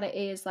how bad it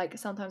is. Like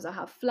sometimes I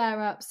have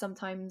flare ups,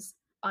 sometimes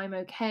I'm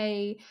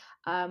okay.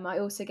 I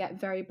also get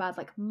very bad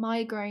like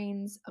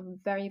migraines. I'm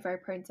very, very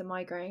prone to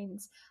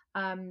migraines.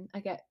 I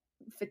get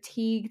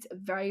fatigued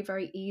very,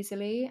 very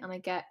easily, and I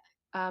get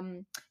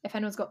if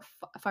anyone's got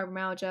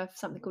fibromyalgia,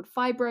 something called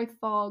fibro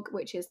fog,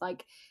 which is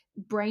like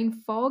brain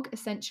fog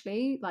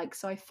essentially. Like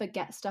so I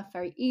forget stuff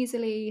very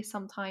easily.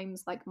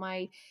 Sometimes like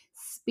my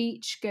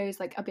speech goes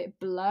like a bit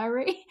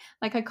blurry.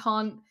 Like I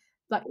can't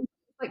like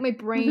my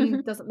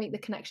brain doesn't make the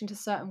connection to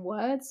certain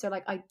words, so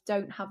like I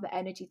don't have the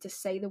energy to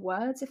say the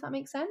words, if that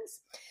makes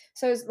sense.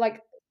 So it's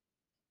like,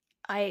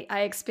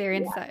 I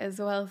experienced yeah. that as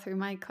well through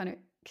my chronic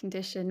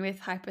condition with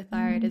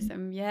Mm,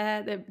 hypothyroidism.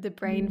 Yeah, the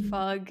brain mm,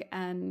 fog,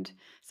 and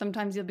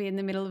sometimes you'll be in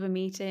the middle of a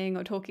meeting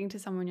or talking to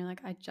someone, you're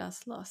like, I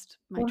just lost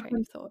my train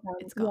of thought. 100%,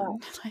 It's yeah. gone.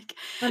 Like,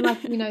 And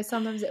like,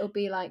 sometimes it'll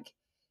be like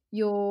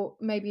you're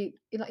maybe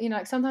like,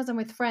 like sometimes I'm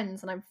with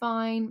friends and I'm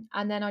fine,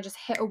 and then I just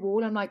hit a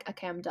wall. I'm like,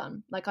 okay, I'm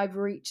done. Like I've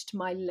reached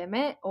my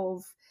limit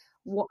of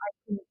what I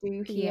can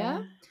do here.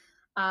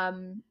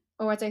 yeah.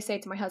 Or as I say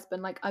to my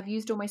husband, like I've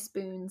used all my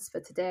spoons for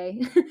today.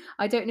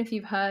 I don't know if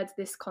you've heard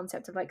this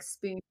concept of like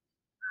spoon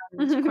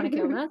and chronic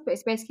illness, but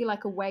it's basically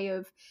like a way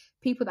of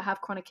people that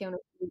have chronic illness.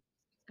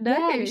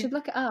 Yeah, you No. should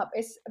look it up.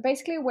 It's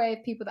basically a way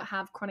of people that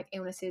have chronic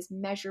illnesses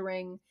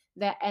measuring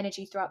their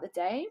energy throughout the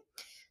day.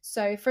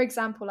 So, for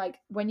example, like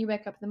when you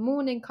wake up in the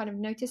morning, kind of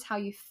notice how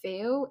you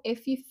feel.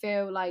 If you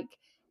feel like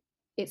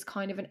it's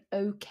kind of an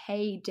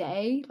okay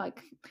day,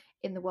 like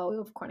in the world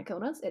of chronic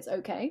illness, it's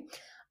okay.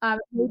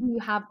 Maybe you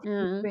have 10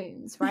 Mm.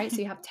 spoons, right?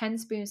 So you have 10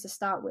 spoons to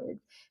start with.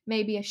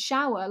 Maybe a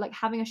shower, like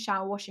having a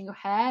shower, washing your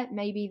hair,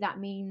 maybe that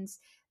means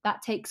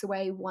that takes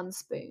away 1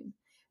 spoon.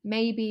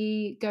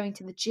 Maybe going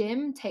to the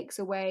gym takes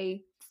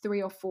away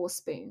 3 or 4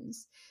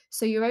 spoons.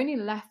 So you're only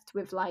left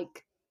with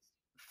like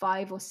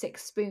 5 or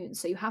 6 spoons.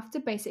 So you have to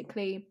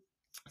basically,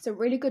 it's a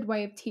really good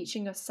way of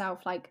teaching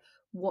yourself like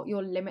what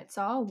your limits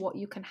are, what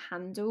you can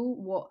handle,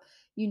 what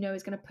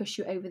is going to push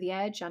you over the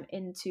edge and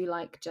into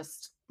like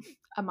just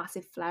a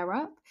massive flare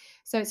up.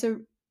 So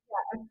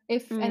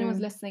if anyone's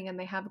Mm. listening and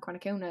they have a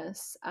chronic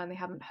illness and they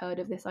haven't heard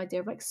of this idea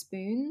of like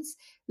spoons,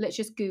 let's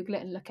just Google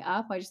it and look it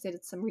up. I just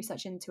did some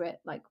research into it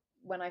like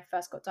when I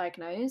first got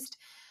diagnosed,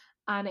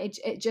 and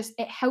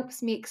it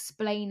helps me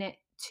explain it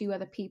to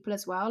other people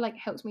as well. Like it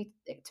helps me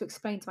to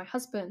explain to my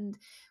husband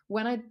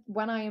when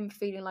I am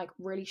feeling like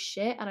really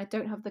shit and I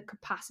don't have the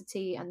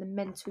capacity and the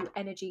mental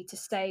energy to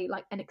say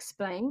like and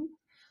explain.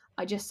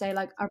 I just say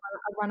like I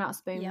run out of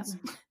Yeah. spoons.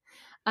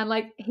 And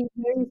like he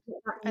knows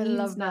what that I means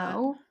love that.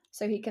 now.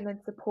 so he can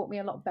then support me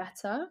a lot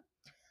better.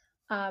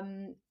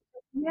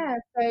 Yeah,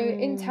 so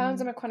in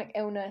terms of Mm. a chronic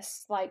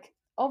illness, like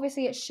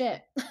obviously it's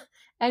shit.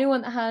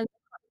 Anyone that has,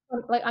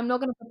 like, I'm not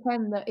gonna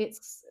pretend that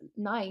it's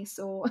nice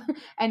or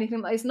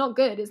anything. Like, it's not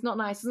good, it's not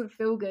nice, it doesn't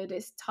feel good,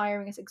 it's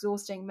tiring, it's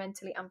exhausting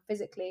mentally and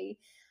physically.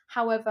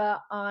 However,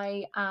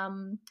 I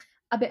am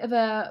a bit of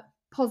a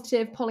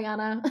positive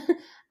Pollyanna,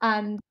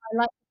 and I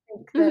like to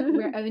think that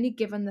we're only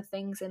given the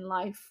things in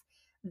life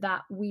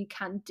that we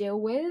can deal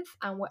with,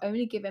 and we're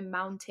only given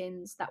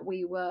mountains that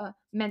we were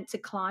meant to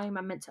climb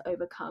and meant to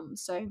overcome.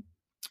 So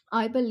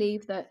I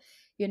believe that,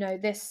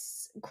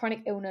 this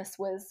chronic illness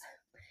was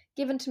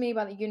given to me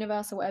by the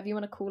universe, or whatever you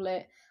want to call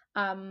it,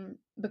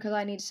 because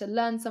I needed to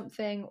learn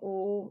something,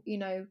 or,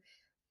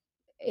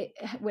 it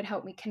would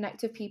help me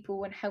connect with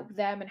people and help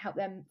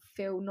them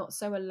feel not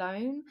so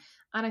alone.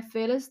 And I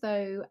feel as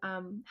though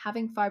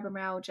having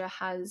fibromyalgia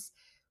has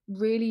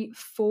really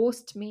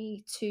forced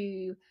me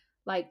to,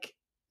 like,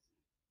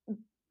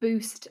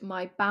 boost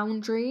my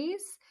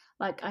boundaries.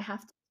 Like, I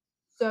have to be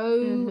so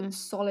Mm-hmm.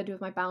 solid with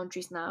my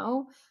boundaries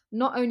now,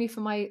 not only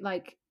for my,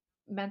 like,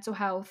 mental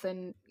health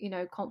and,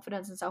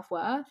 confidence and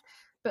self-worth,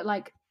 but,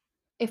 like,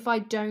 if I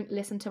don't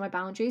listen to my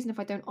boundaries and if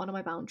I don't honor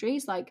my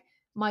boundaries, like,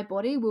 my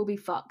body will be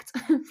fucked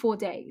for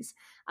days.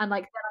 And,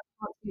 like, then I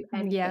can't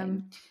do Yeah.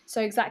 anything.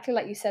 So exactly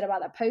like you said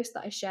about that post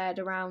that I shared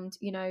around,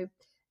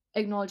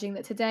 acknowledging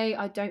that today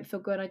I don't feel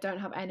good, I don't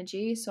have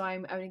energy, so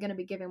I'm only going to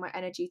be giving my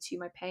energy to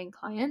my paying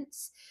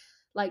clients.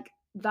 Like,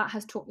 that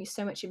has taught me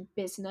so much in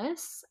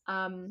business,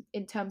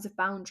 in terms of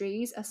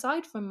boundaries,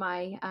 aside from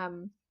my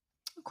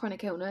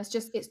chronic illness.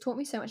 Just, it's taught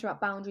me so much about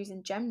boundaries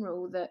in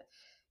general, that,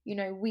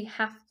 we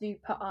have to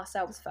put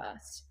ourselves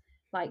first.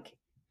 Like,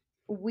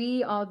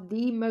 we are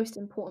the most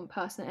important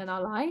person in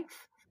our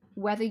life,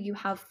 whether you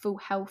have full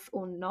health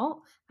or not.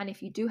 And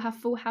if you do have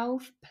full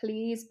health,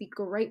 please be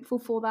grateful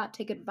for that,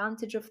 take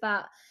advantage of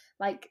that,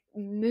 like,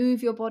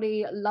 move your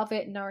body, love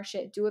it, nourish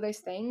it, do all those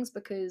things,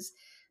 because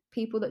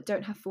people that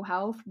don't have full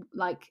health,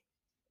 like,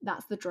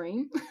 that's the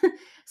dream.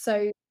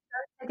 So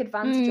take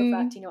advantage of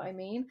that, do Mm. you know what I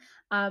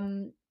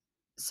mean?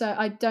 So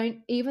I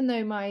don't, even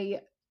though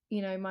my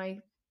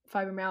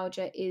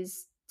fibromyalgia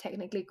is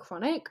technically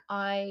chronic,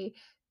 I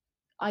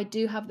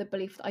do have the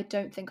belief that I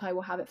don't think I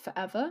will have it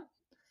forever.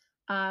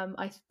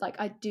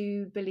 I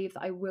do believe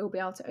that I will be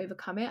able to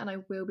overcome it, and I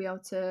will be able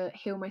to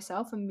heal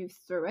myself and move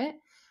through it.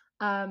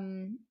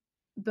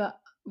 But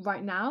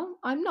right now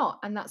I'm not,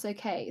 and that's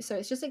okay. So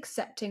it's just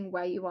accepting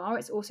where you are.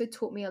 It's also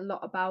taught me a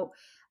lot about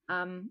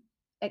um,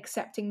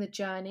 accepting the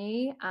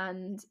journey,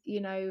 and,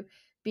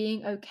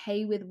 being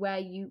okay with where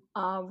you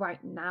are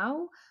right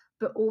now,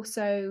 but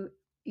also,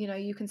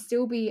 you can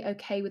still be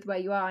okay with where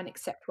you are and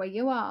accept where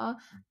you are,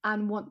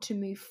 and want to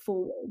move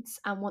forwards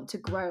and want to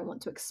grow and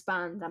want to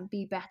expand and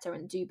be better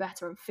and do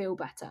better and feel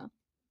better.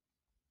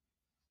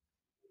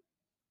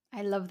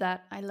 I love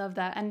that. I love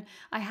that. And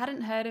I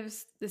hadn't heard of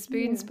the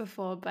spoons Mm.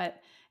 before,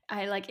 but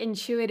I like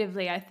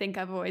intuitively, I think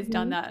I've always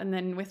done Mhm. that. And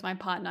then with my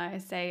partner, I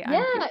say, I'm Yeah,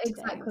 pooped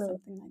today or exactly.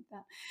 something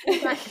like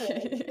Exactly.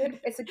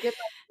 that. It's a good,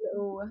 like,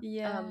 little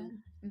Yeah.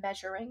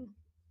 measuring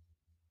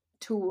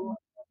tool.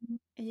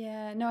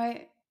 Yeah. No,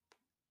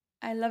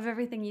 I love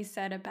everything you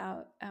said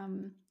about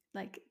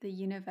like the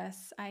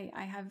universe. I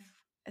have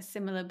a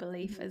similar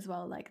belief Mhm. as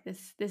well. Like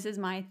this is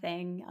my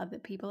thing. Other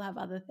people have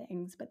other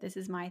things, but this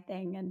is my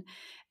thing, and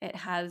it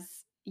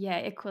has,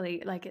 yeah,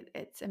 equally, like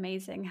it's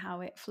amazing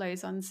how it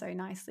flows on so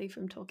nicely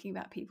from talking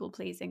about people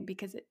pleasing,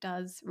 because it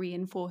does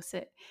reinforce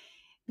it,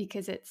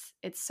 because it's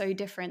so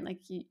different.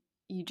 Like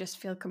you just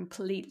feel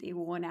completely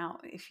worn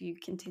out if you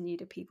continue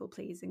to people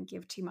please and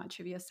give too much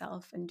of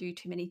yourself and do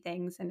too many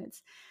things, and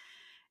it's,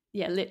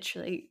 yeah,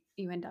 literally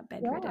you end up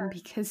bedridden Yeah.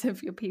 because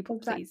of your people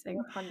Exactly, pleasing.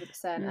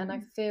 100%. And I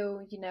Mm.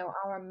 feel,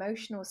 our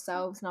emotional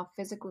selves and our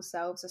physical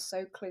selves are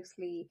so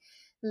closely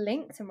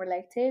linked and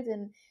related.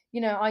 And,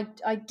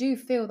 I do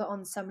feel that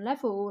on some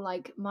level,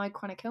 like, my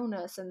chronic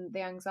illness and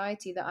the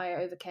anxiety that I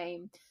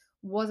overcame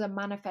was a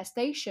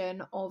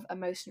manifestation of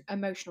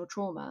emotional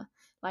trauma.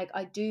 Like,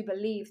 I do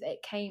believe that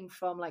it came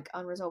from, like,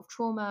 unresolved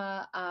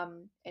trauma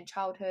in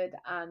childhood,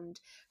 and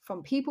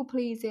from people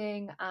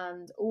pleasing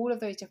and all of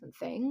those different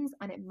things.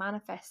 And it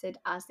manifested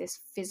as this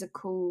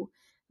physical,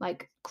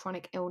 like,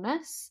 chronic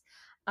illness.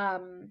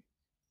 um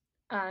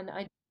and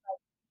I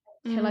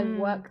Till I Mm.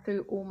 work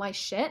through all my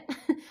shit,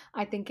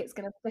 I think it's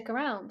going to stick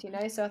around,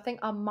 so I think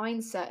our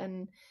mindset,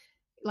 and,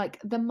 like,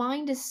 the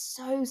mind is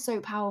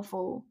so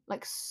powerful,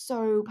 like,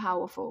 so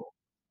powerful.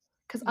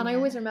 And I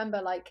always Yeah.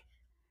 remember, like,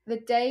 the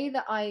day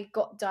that I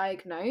got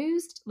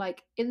diagnosed,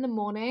 like, in the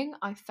morning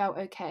I felt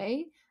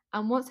okay,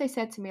 and once they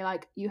said to me,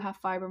 like, you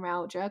have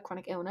fibromyalgia,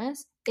 chronic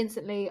illness,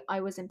 instantly I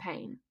was in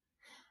pain.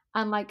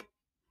 And, like,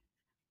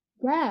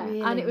 yeah,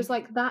 and it was Really?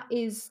 like, that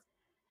is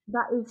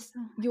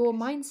Oh my your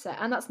gosh. mindset.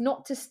 And that is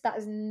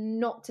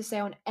not to say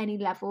on any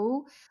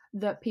level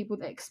that people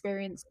that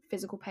experience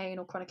physical pain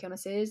or chronic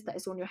illnesses, that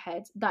is on your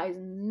head. That is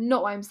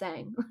not what I'm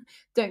saying.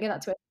 Don't get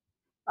that twisted.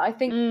 But I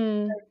think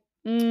Mm.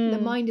 The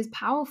Mm. mind is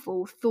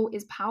powerful, thought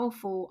is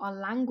powerful, our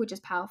language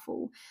is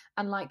powerful.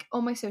 And like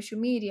on my social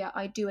media,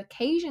 I do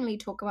occasionally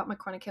talk about my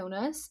chronic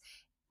illness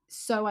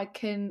so I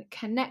can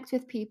connect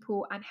with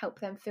people and help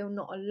them feel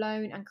not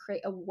alone and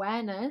create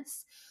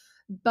awareness.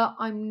 But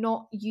I'm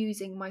not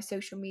using my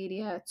social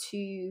media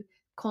to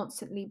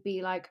constantly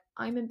be like,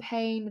 I'm in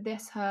pain,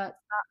 this hurts,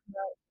 that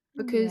hurts,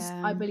 because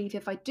I Yeah. believe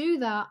if I do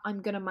that,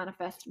 I'm going to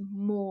manifest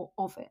more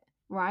of it,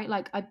 right?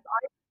 Like, I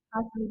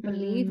personally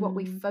believe what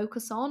we Mm.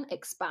 focus on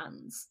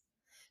expands.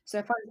 So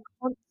if I'm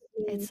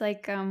constantly, It's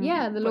like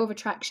yeah, the law of what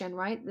attraction,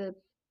 right? The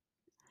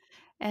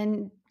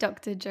and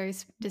Dr. Joe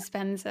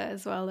Dispenza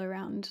as well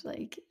around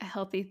like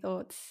healthy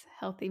thoughts,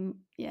 healthy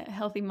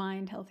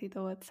mind, healthy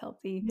thoughts,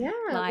 healthy yeah,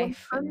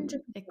 life, and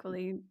 100%.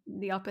 equally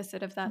the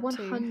opposite of that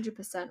too.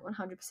 100%,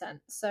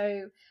 100%.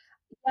 So,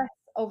 yes,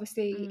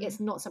 obviously, Mm. it's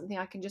not something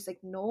I can just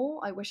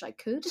ignore. I wish I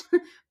could,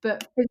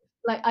 but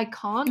like I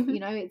can't. You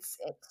know, it's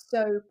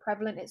so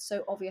prevalent. It's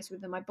so obvious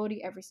within my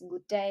body every single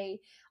day.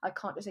 I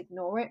can't just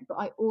ignore it. But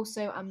I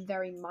also am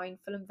very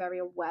mindful and very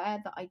aware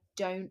that I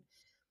don't,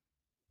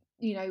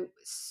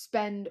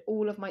 spend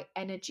all of my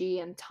energy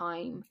and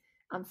time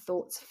and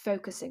thoughts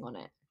focusing on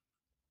it.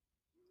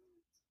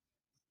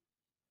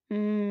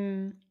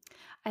 Mm.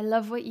 I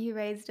love what you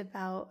raised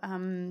about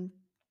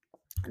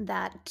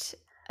that.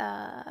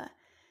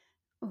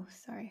 Oh,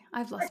 sorry,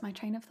 I've lost my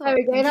train of There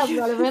we thought. go. Thank That's you.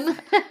 relevant.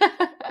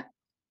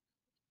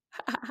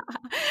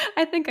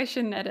 I think I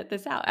shouldn't edit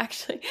this out,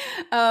 actually.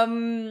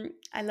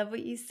 I love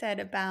what you said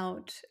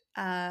about,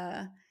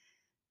 I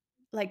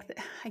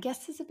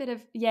guess there's a bit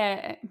of,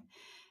 yeah,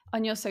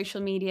 on your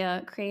social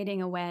media,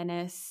 creating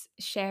awareness,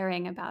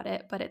 sharing about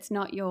it, but it's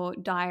not your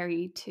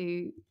diary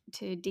to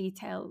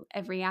detail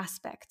every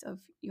aspect of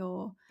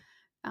your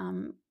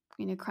um,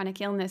 chronic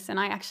illness. And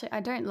I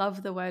don't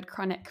love the word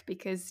chronic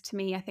because to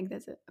me, I think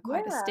there's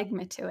quite a Yeah.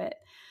 stigma to it.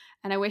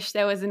 And I wish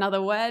there was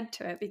another word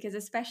to it because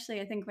especially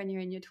I think when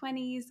you're in your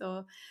 20s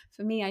or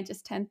for me, I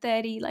just turned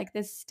 30, like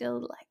there's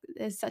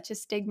such a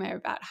stigma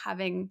about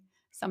having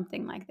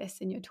something like this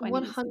in your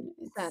 20s.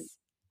 And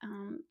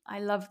 100%. I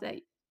love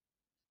that.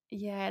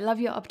 Yeah, I love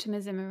your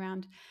optimism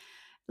around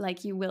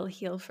like you will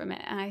heal from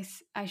it. And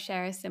I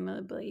share a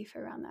similar belief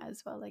around that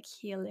as well. Like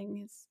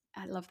healing is,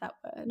 I love that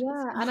word as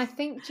Yeah, well. and I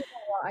think, do you know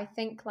what?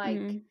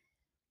 Mm.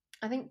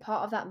 I think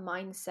part of that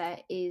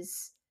mindset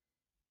is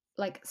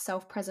like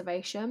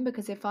self-preservation,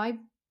 because if I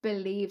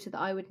believed that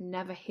I would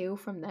never heal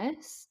from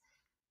this,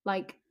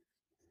 like,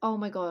 oh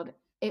my God,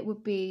 it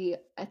would be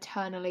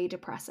eternally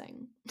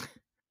depressing.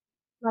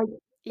 Like,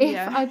 if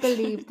Yeah. I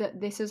believed that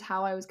this is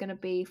how I was going to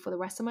be for the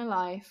rest of my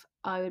life,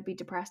 I would be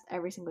depressed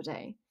every single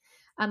day.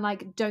 And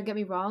like, don't get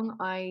me wrong,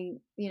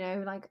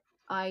 like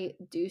I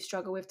do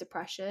struggle with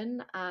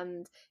depression.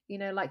 And,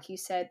 like you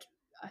said,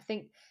 I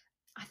think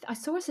I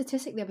saw a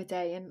statistic the other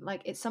day, and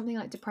like it's something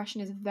like depression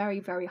is very,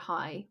 very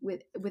high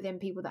within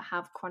people that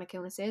have chronic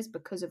illnesses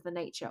because of the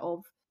nature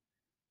of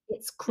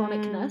its Mm.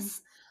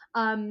 chronicness.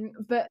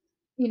 But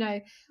you know,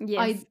 Yes.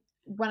 I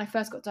when I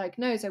first got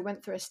diagnosed, I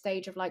went through a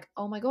stage of like,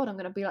 oh my God, I'm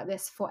going to be like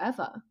this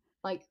forever.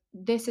 Like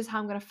this is how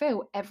I'm going to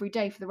feel every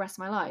day for the rest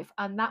of my life,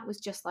 and that was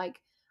just like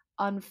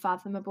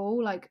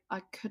unfathomable. Like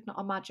I could not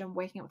imagine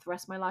waking up for the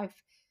rest of my life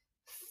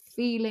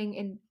feeling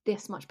in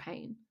this much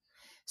pain.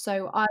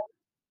 So I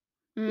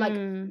like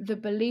Mm. the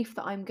belief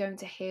that I'm going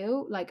to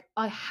heal, like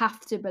I have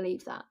to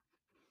believe that.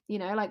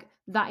 Like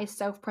that is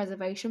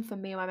self-preservation for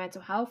me and my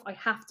mental health. I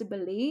have to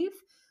believe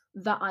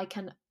that I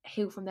can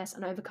heal from this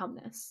and overcome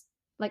this.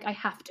 Like I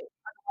have to.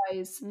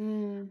 Otherwise,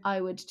 Mm.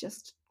 I would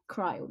just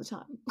cry all the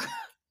time.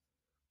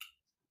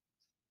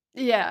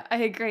 Yeah, I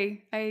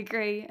agree. I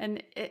agree.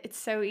 And it's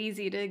so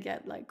easy to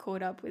get like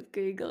caught up with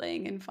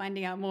Googling and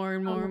finding out more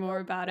and Oh more my and more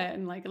God. about it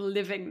and like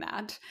living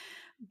that.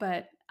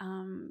 But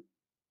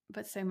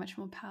so much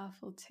more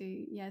powerful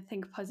to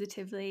think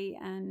positively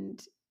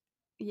and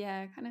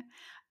yeah, kind of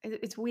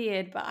it's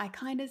weird, but I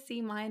kind of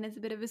see mine as a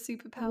bit of a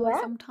superpower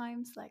Yeah,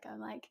 sometimes. Like I'm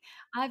like,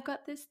 I've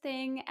got this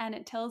thing and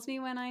it tells me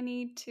when I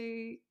need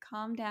to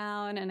calm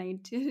down and I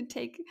need to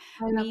take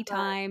I love me that.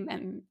 time.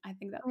 And I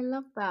think that, I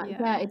love that. Yeah,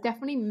 yeah. it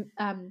definitely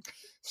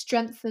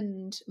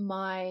strengthened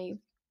my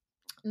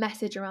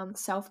message around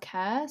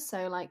self-care.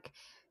 So like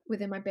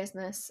within my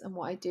business and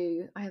what I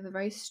do, I have a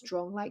very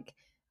strong like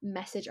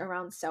message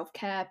around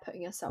self-care,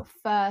 putting yourself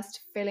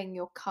first, filling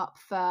your cup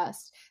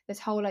first. This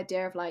whole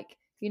idea of like,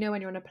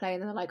 when you're on a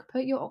plane and they're like,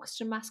 put your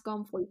oxygen mask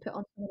on before you put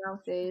on someone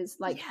else's.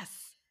 Like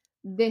Yes.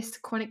 this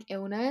chronic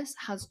illness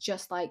has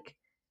just like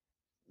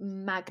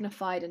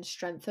magnified and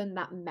strengthened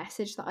that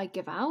message that I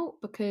give out,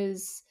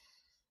 because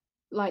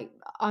like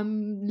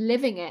I'm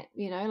living it,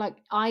 like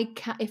I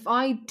can if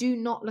I do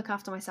not look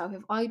after myself,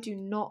 if I do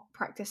not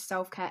practice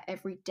self-care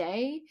every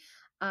day,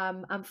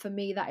 and for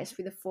me that is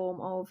through the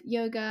form of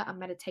yoga and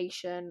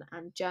meditation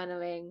and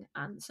journaling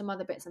and some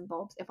other bits and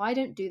bobs. If I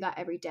don't do that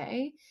every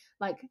day,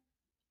 like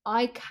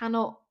I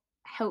cannot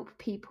help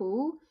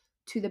people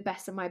to the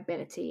best of my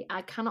ability.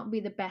 I cannot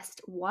be the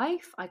best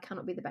wife, I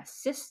cannot be the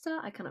best sister,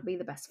 I cannot be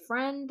the best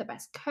friend, the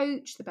best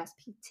coach, the best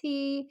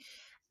PT,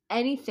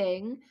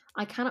 anything,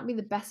 I cannot be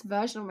the best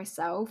version of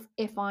myself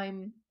if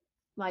I'm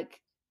like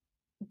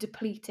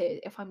depleted,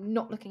 if I'm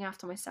not looking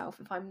after myself,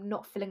 if I'm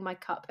not filling my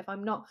cup, if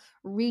I'm not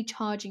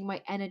recharging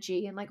my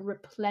energy and like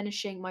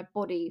replenishing my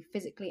body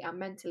physically and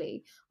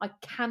mentally. I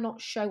cannot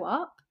show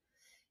up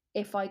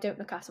if I don't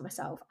look after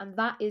myself. And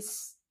that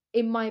is,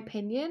 in my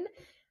opinion,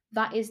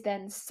 that is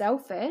then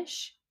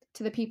selfish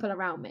to the people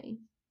around me.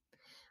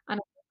 And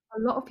a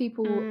lot of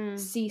people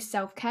see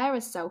self-care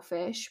as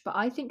selfish, but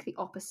I think the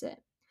opposite.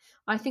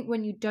 I think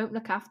when you don't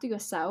look after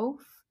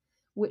yourself,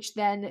 which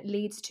then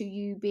leads to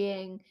you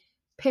being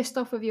pissed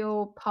off with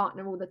your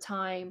partner all the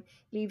time,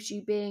 leaves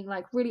you being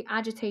like really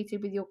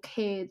agitated with your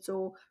kids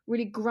or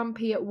really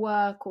grumpy at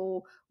work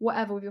or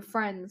whatever with your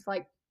friends,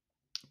 like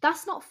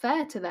that's not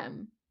fair to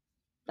them.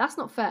 That's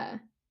not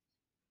fair.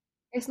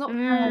 It's not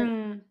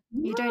fair.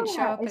 You don't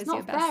show Yeah, up it's as your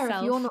not best fair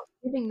if you're self. not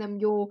giving them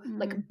your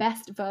like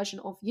best version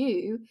of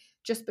you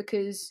just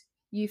because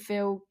you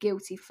feel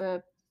guilty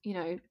for, you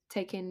know,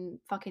 taking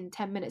fucking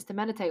 10 minutes to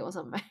meditate or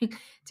something. Do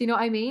you know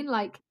what I mean?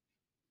 Like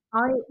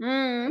I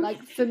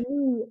like for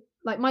me,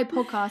 like my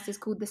podcast is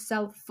called the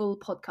Self Full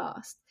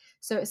Podcast.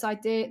 So it's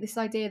this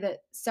idea that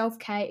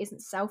self-care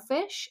isn't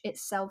selfish,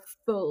 it's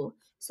self-full.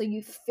 So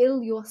you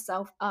fill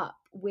yourself up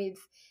with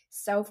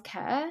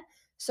self-care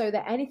so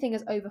that anything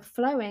is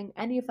overflowing,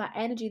 any of that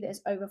energy that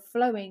is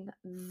overflowing,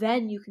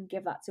 then you can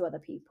give that to other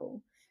people.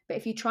 But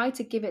if you try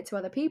to give it to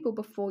other people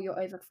before you're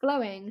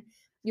overflowing,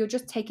 you're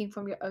just taking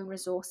from your own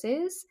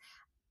resources.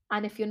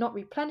 And if you're not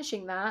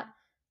replenishing that,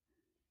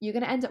 you're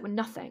going to end up with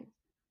nothing.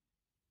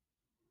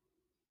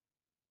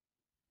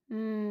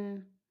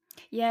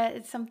 Yeah,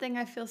 it's something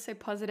I feel so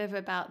positive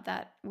about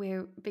that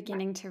we're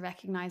beginning to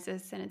recognize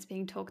this and it's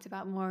being talked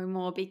about more and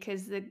more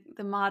because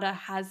the martyr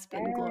has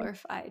been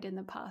glorified in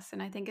the past.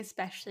 And I think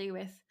especially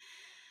with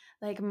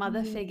like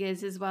mother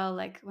figures as well,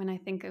 like when I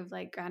think of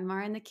like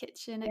grandma in the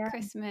kitchen at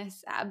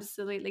Christmas,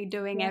 absolutely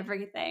doing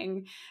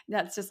everything.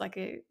 That's just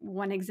like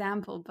one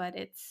example, but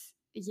it's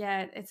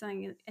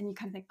something, and you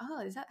kind of think, oh,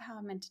 is that how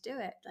I'm meant to do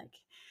it? Like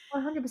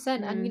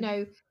 100%. And, you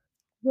know,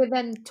 we're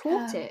then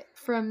taught it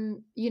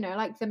from, you know,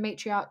 like the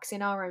matriarchs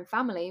in our own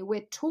family.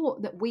 We're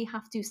taught that we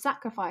have to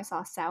sacrifice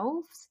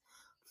ourselves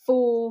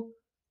for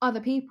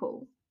other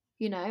people.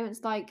 You know,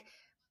 it's like,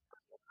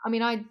 I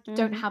mean, I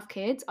don't have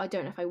kids. I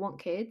don't know if I want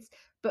kids,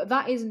 but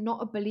that is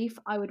not a belief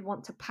I would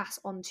want to pass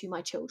on to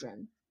my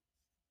children.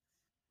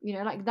 You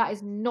know, like that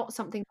is not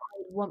something I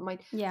would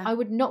want I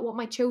would not want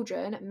my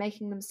children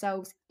making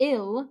themselves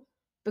ill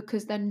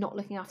because they're not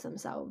looking after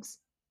themselves.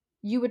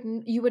 You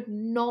would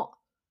not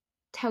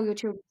tell your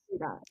children to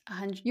do that.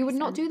 100%. You would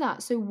not do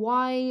that. So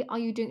why are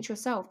you doing it to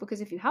yourself?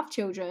 Because if you have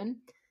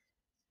children,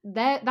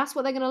 that's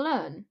what they're going to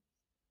learn.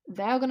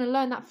 They're going to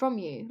learn that from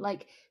you.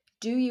 Like,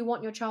 do you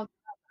want your child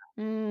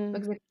to learn that?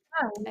 Because if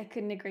you don't, I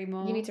couldn't agree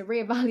more. you need to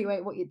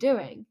reevaluate what you're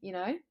doing, you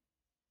know?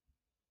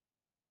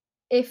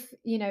 If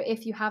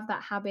you have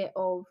that habit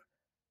of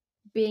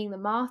being the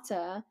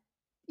martyr,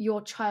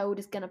 your child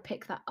is going to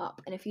pick that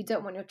up. And if you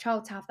don't want your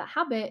child to have that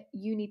habit,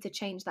 you need to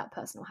change that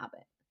personal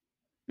habit.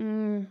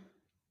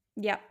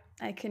 Yeah,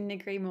 I couldn't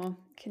agree more.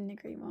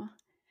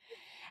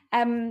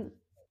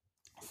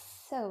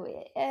 So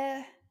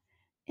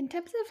in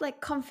terms of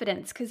like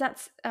confidence, because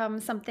that's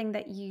something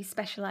that you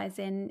specialize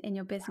in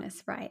your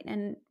business, right?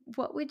 And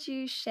what would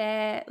you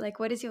share, like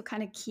what is your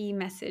kind of key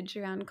message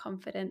around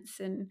confidence,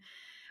 and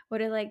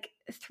what are like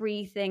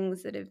 3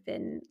 things that have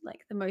been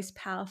like the most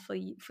powerful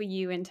for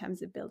you in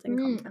terms of building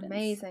confidence?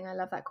 Amazing. I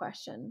love that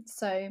question.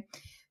 So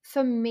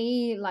for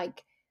me,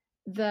 like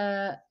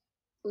the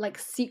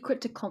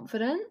secret to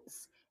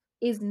confidence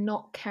is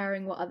not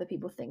caring what other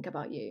people think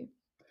about you.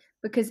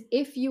 Because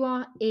if you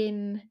are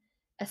in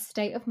a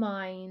state of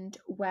mind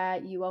where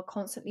you are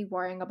constantly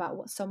worrying about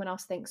what someone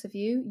else thinks of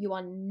you, you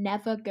are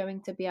never going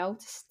to be able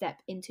to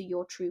step into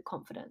your true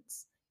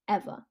confidence,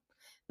 ever.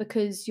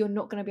 Because you're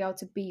not going to be able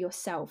to be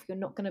yourself. You're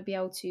not going to be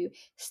able to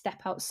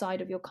step outside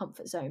of your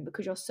comfort zone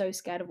because you're so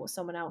scared of what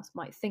someone else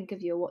might think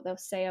of you or what they'll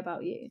say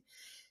about you.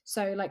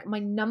 So, like, my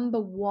number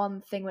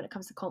one thing when it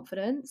comes to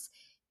confidence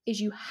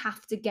is you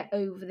have to get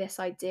over this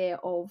idea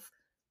of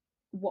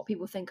what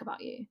people think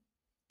about you,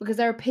 because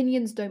their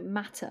opinions don't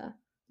matter.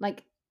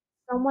 Like,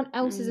 someone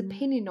else's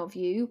opinion of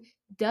you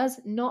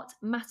does not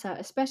matter,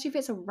 especially if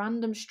it's a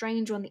random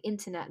stranger on the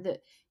internet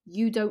that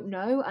you don't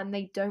know and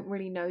they don't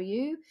really know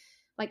you.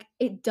 Like,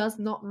 it does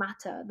not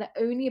matter. The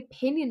only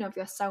opinion of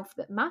yourself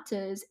that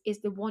matters is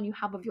the one you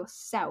have of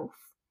yourself.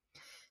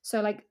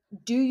 So, like,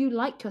 do you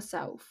like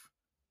yourself?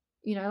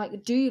 You know,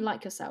 like, do you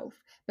like yourself?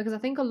 Because I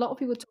think a lot of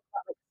people talk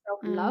about like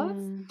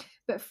self-love,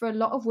 but for a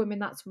lot of women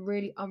that's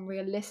really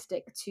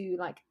unrealistic to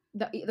like,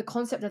 the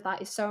concept of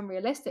that is so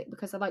unrealistic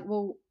because they're like,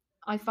 well,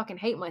 I fucking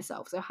hate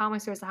myself, so how am I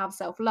supposed to have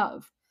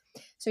self-love?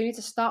 So you need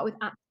to start with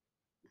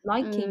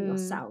liking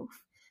yourself,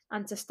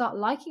 and to start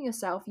liking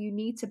yourself you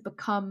need to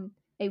become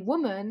a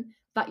woman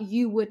that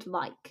you would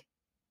like,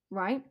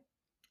 right?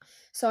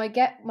 So I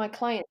get my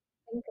clients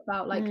to think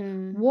about like,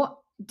 what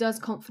does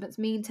confidence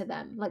mean to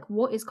them? Like,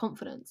 what is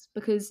confidence?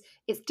 Because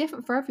it's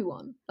different for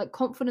everyone. Like,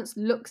 confidence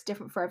looks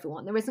different for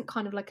everyone. There isn't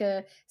kind of like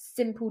a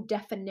simple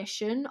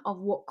definition of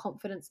what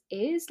confidence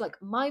is.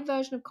 Like, my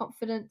version of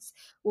confidence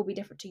will be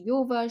different to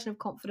your version of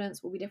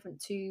confidence, will be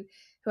different to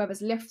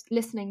whoever's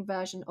listening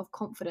version of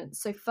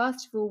confidence. So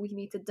first of all, we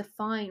need to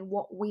define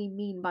what we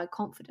mean by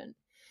confident.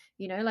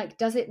 Like,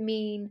 does it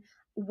mean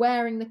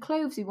wearing the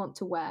clothes we want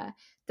to wear?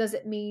 Does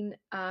it mean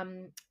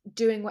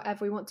doing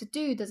whatever we want to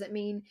do? Does it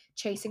mean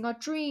chasing our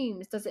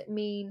dreams? Does it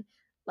mean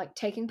like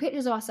taking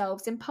pictures of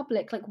ourselves in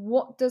public? Like,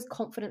 what does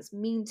confidence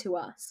mean to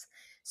us?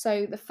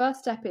 So the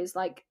first step is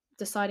like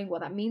deciding what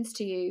that means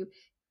to you.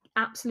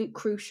 Absolute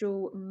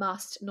crucial,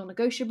 must,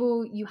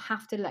 non-negotiable. You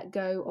have to let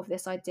go of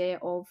this idea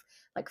of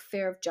like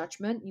fear of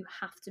judgment. You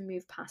have to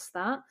move past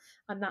that,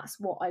 and that's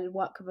what I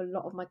work with a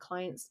lot of my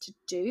clients to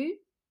do.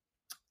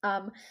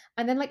 And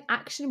then like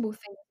actionable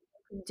things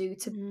you can do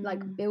to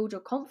like build your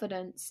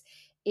confidence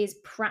is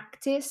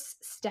practice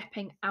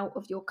stepping out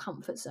of your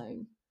comfort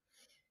zone.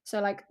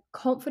 So like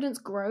confidence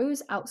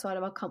grows outside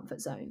of our comfort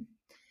zone.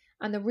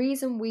 And the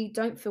reason we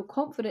don't feel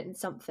confident in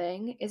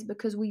something is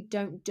because we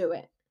don't do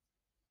it,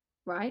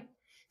 right?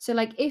 So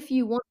like if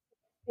you want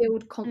to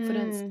build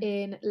confidence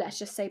in, let's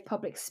just say,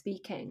 public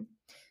speaking,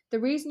 the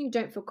reason you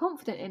don't feel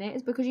confident in it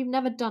is because you've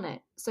never done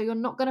it. So you're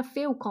not going to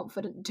feel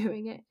confident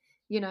doing it,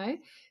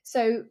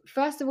 So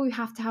first of all, you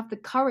have to have the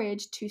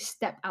courage to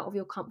step out of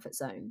your comfort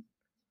zone.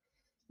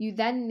 You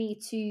then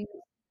need to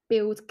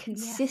build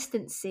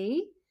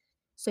consistency.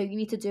 So you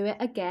need to do it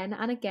again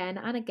and again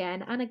and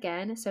again and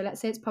again. So let's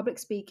say it's public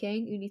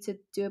speaking. You need to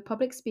do a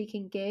public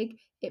speaking gig.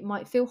 It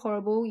might feel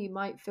horrible. You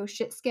might feel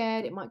shit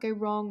scared. It might go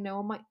wrong. No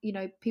one might,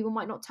 people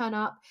might not turn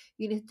up.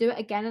 You need to do it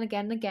again and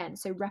again and again.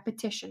 So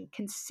repetition,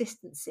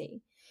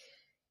 consistency.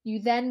 You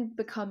then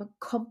become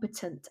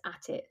competent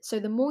at it. So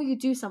the more you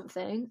do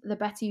something, the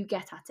better you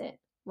get at it,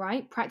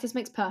 right? Practice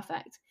makes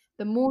perfect.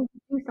 The more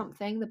you do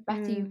something, the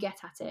better you get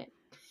at it.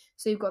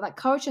 So you've got that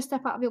courage to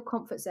step out of your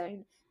comfort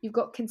zone. You've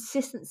got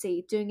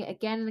consistency, doing it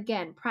again and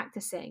again,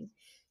 practicing.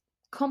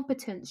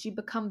 Competence, you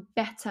become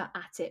better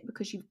at it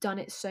because you've done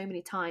it so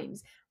many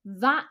times.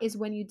 That is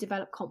when you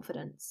develop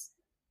confidence.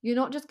 You're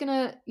not just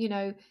going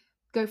to,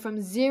 go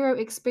from zero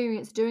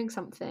experience doing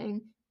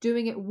something,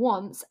 doing it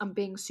once and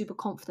being super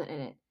confident in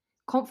it.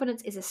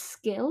 Confidence is a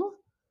skill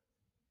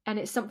and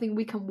it's something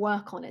we can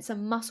work on. It's a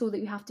muscle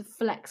that you have to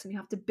flex and you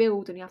have to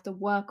build and you have to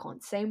work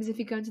on. Same as if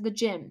you go into the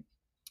gym.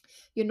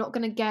 You're not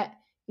going to get,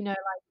 like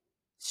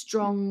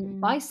strong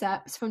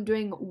biceps from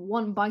doing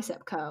one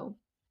bicep curl.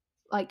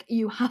 Like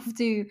you have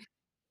to,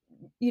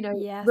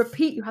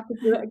 repeat. You have to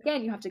do it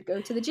again. You have to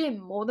go to the gym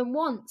more than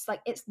once.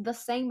 Like it's the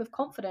same with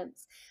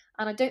confidence.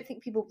 And I don't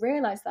think people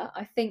realize that.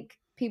 I think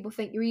people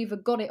think you either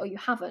got it or you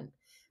haven't.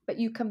 But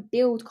you can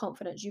build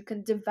confidence. You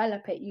can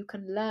develop it. You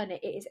can learn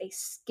it. It is a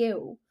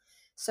skill.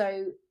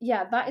 So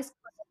yeah, that is.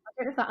 I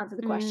don't know if that answered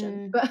the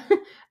question, but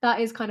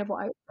that is kind of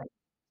what I would say.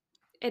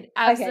 It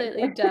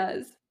absolutely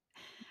does.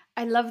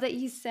 I love that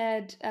you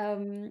said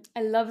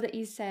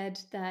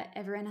that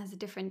everyone has a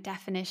different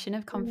definition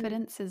of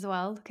confidence as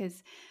well,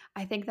 because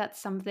I think that's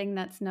something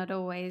that's not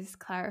always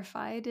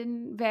clarified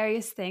in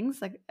various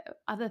things, like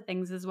other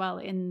things as well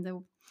in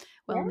the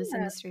wellness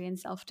industry and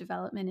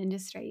self-development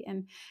industry.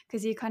 And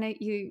because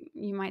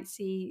you might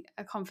see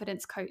a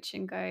confidence coach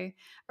and go,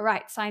 all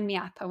right, sign me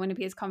up, I want to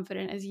be as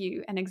confident as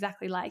you and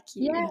exactly like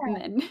you. And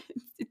then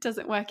it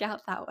doesn't work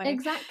out that way.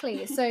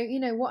 Exactly. So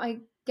what I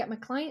get my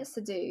clients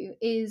to do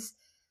is,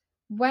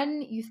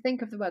 when you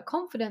think of the word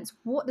confidence,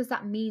 what does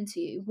that mean to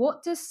you?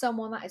 What does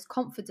someone that is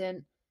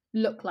confident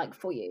look like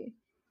for you?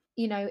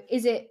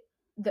 Is it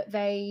that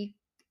they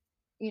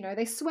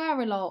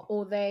swear a lot,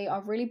 or they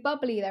are really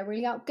bubbly, they're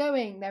really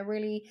outgoing, they're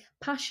really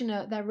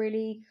passionate, they're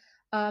really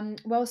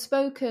well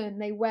spoken,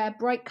 they wear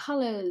bright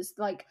colors?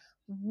 Like,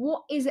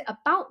 what is it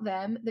about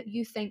them that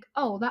you think,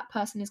 oh, that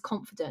person is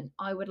confident,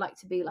 I would like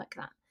to be like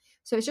that?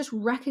 So it's just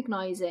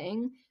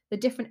recognizing the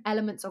different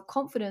elements of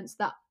confidence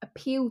that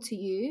appeal to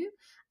you,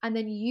 and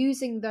then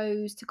using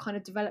those to kind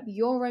of develop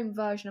your own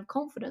version of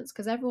confidence,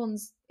 because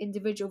everyone's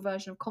individual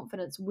version of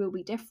confidence will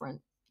be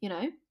different.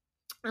 And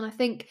I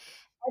think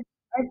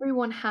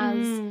everyone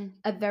has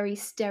a very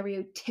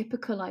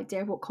stereotypical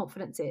idea of what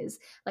confidence is.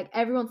 Like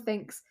everyone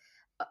thinks,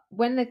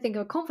 when they think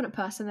of a confident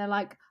person, they're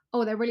like,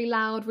 oh, they're really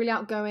loud, really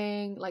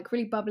outgoing, like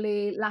really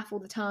bubbly, laugh all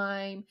the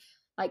time,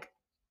 like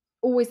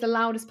always the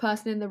loudest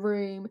person in the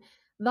room.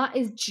 That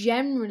is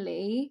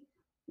generally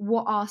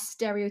what our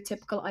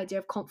stereotypical idea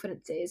of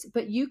confidence is.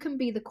 But you can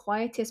be the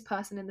quietest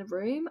person in the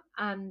room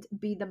and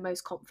be the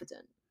most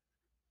confident.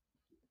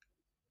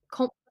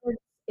 Confidence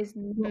is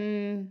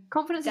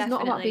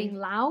not about being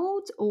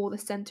loud or the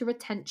center of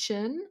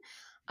attention.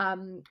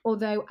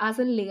 Although as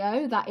a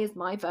Leo, that is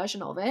my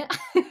version of it.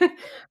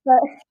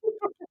 But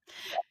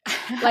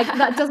like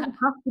that doesn't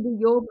have to be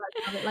your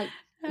version of it. Like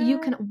you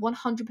can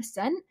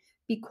 100%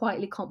 be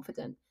quietly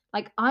confident.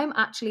 Like I'm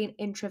actually an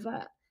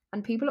introvert,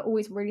 and people are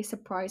always really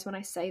surprised when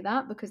I say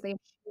that, because they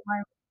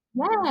assume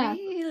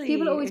Really?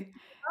 people are always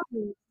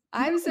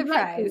I'm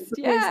Exactly, surprised.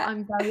 because Yeah.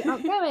 I'm very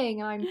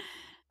outgoing and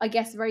I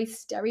guess, very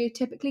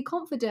stereotypically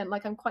confident.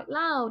 Like, I'm quite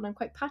loud and I'm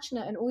quite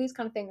passionate and all these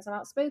kind of things. I'm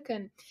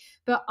outspoken,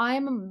 but I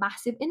am a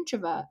massive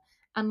introvert,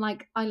 and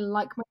like, I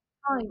like my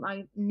time.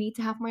 I need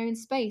to have my own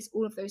space,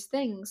 all of those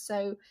things.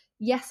 So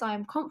yes, I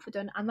am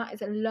confident, and that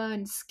is a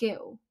learned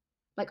skill.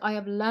 Like, I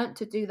have learned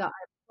to do that.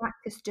 I've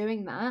practiced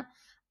doing that.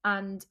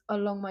 And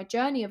along my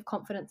journey of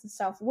confidence and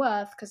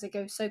self-worth, because they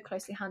go so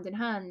closely hand in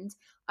hand,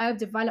 I have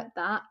developed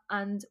that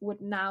and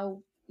would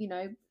now,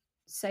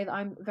 say that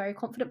I'm a very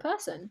confident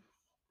person.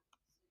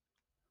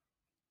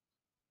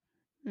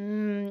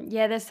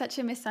 Yeah, there's such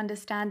a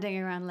misunderstanding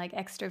around like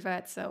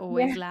extroverts are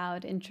always Yeah.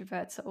 loud,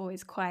 introverts are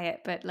always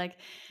quiet, but like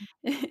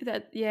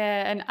that,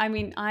 yeah. And I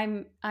mean,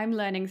 I'm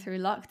learning through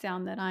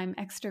lockdown that I'm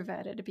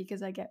extroverted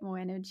because I get more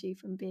energy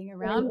from being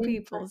Very around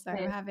people. So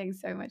I'm interesting. having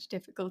so much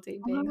difficulty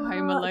being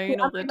home Ah, see, alone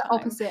all I'm the like the time.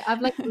 opposite.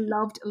 I've like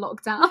loved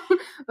lockdown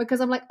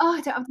because I'm like, oh,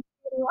 I don't have to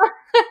see anyone.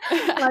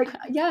 Like,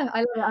 yeah, I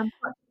love it.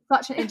 I'm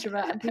such an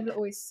introvert, and people are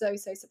always so,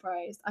 so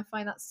surprised. I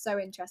find that so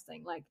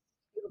interesting, like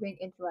people being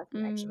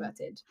introverted and Mm,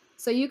 extroverted.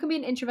 So you can be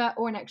an introvert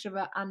or an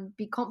extrovert and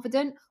be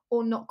confident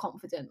or not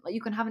confident. Like,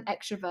 you can have an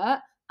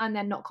extrovert and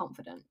then not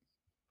confident.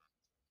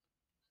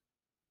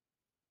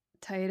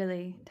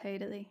 totally,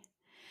 totally.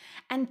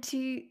 And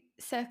to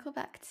circle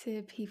back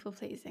to people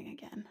pleasing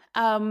again,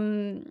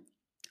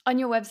 on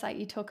your website,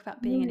 you talk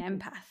about being an Mm,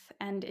 empath,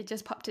 and it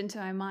just popped into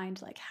my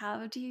mind like,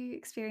 how do you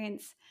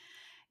experience,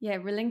 yeah,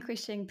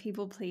 relinquishing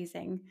people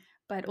pleasing,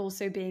 but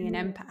also being an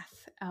mm,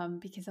 empath?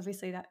 Because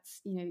obviously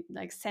that's,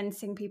 like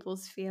sensing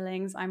people's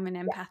feelings. I'm an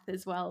yeah, empath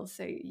as well.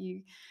 So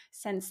you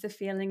sense the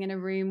feeling in a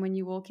room when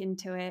you walk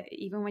into it.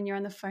 Even when you're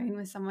on the phone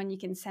with someone, you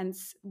can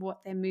sense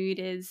what their mood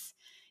is,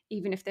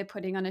 even if they're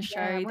putting on a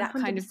yeah, show, that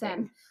kind of 100%.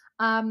 thing.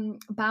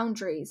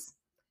 Boundaries,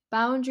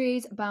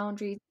 boundaries,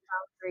 boundaries,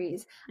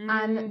 boundaries,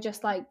 and Mm,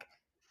 just like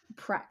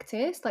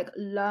practice, like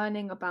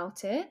learning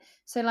about it.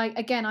 So, like,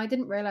 again, I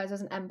didn't realize I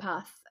was an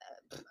empath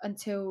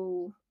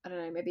until, I don't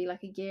know, maybe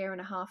like a year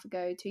and a half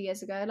ago, 2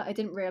 years ago. Like, I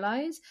didn't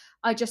realize.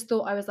 I just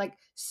thought I was like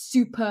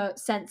super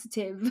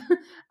sensitive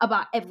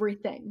about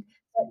everything.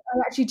 Like, I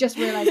actually just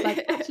realized,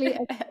 like, actually,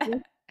 okay,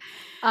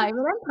 I'm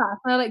an empath.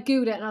 And I like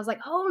Googled it and I was like,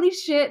 holy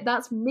shit,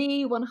 that's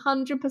me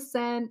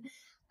 100%.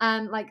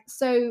 And like,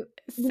 so,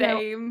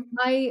 Same.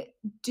 I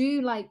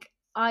do like,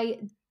 I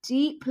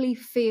deeply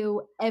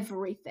feel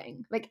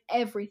everything, like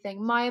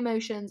everything, my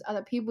emotions,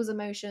 other people's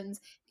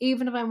emotions.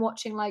 Even if I'm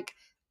watching like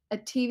a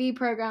TV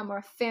program or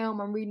a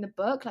film, I'm reading a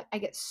book, like I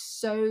get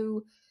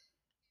so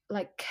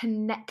like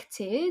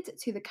connected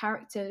to the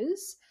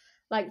characters,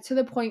 like to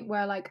the point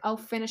where like I'll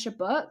finish a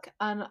book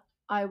and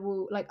I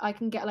will like, I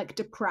can get like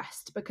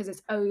depressed because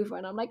it's over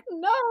and I'm like,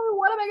 no,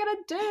 what am I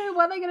gonna do,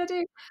 what are they gonna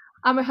do?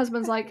 And my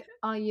husband's like,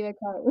 are you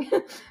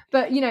okay?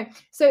 But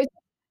so it's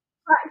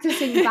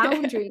practicing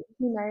boundaries,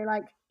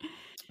 like,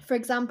 for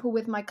example,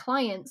 with my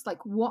clients,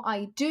 like what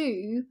I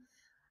do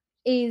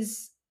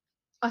is,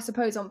 I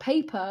suppose, on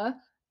paper,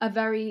 a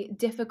very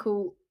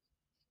difficult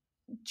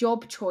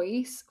job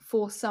choice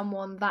for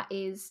someone that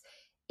is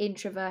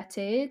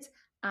introverted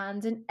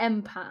and an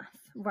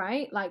empath,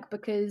 right? Like,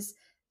 because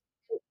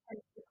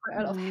it's quite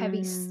a lot of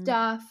heavy Mm,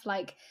 stuff,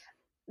 like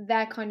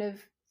they're kind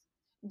of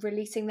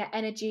releasing their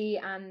energy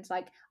and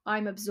like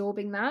I'm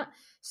absorbing that.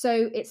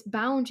 So it's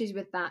boundaries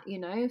with that,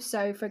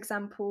 So for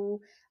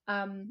example,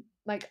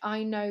 like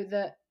I know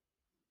that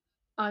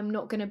I'm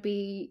not going to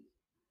be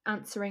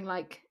answering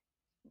like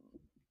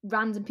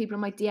random people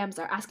in my DMs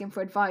that are asking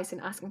for advice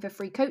and asking for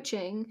free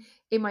coaching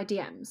in my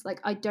DMs.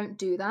 Like, I don't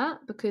do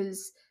that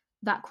because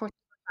that crosses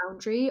the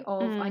boundary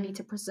of, I need mm,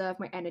 to preserve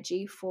my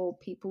energy for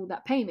people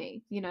that pay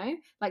me,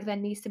 Like, there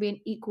needs to be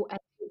an equal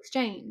energy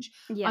exchange.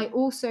 yeah. I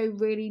also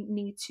really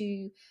need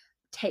to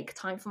take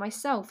time for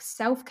myself.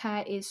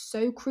 Self-care is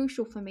so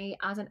crucial for me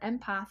as an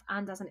empath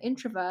and as an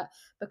introvert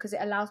because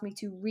it allows me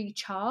to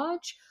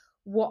recharge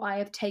what I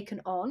have taken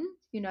on,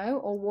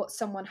 or what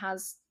someone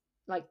has,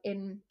 like,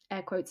 in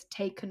air quotes,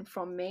 taken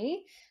from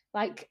me.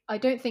 Like, I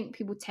don't think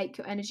people take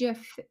your energy.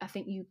 I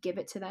think you give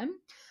it to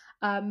them.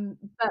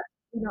 But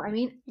you know what I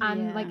mean?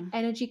 And like Yeah.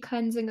 energy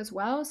cleansing as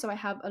well. So I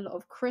have a lot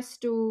of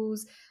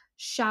crystals.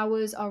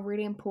 Showers are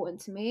really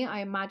important to me. I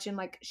imagine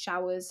like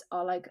showers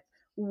are like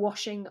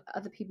washing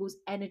other people's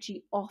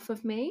energy off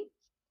of me.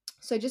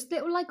 So just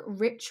little like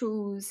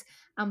rituals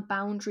and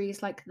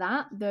boundaries like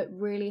that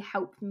really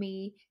help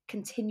me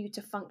continue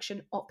to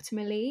function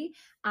optimally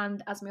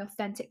and as my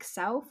authentic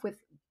self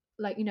with,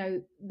 like,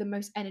 the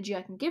most energy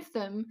I can give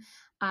them,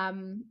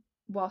 um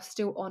while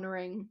still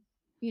honoring,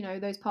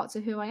 those parts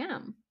of who I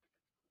am.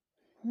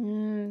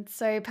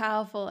 So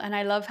powerful. And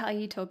I love how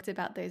you talked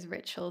about those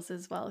rituals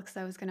as well, because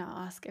I was going to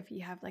ask if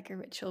you have like a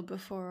ritual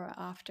before or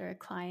after a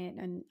client.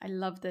 And I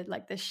love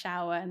the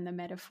shower and the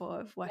metaphor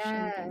of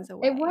washing Yeah, things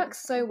it away works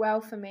as so well. well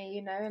for me,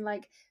 and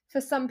like for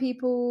some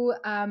people,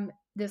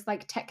 there's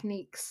like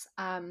techniques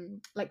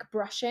like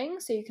brushing,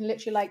 so you can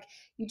literally like,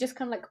 you just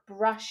kind of like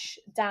brush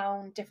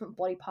down different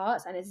body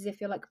parts, and it's as if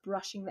you're like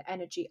brushing the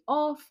energy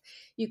off.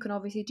 You can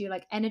obviously do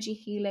like energy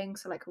healing,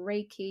 so like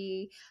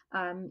Reiki,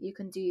 you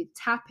can do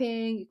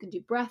tapping, you can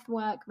do breath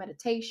work,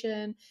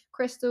 meditation,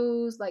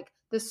 crystals. Like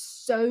there's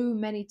so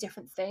many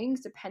different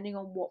things depending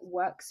on what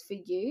works for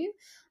you.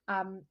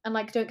 And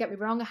like, don't get me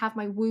wrong, I have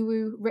my woo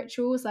woo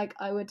rituals. Like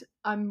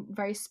I'm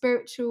very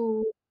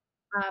spiritual.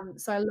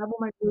 So I love all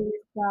my woo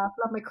stuff,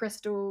 love my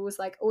crystals,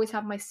 like always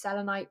have my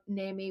selenite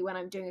near me when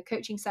I'm doing a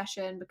coaching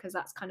session, because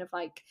that's kind of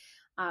like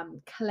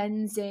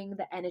cleansing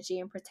the energy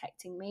and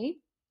protecting me.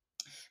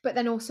 But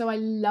then also I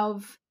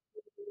love,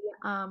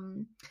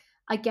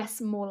 I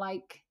guess, more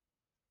like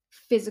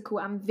physical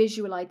and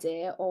visual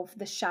idea of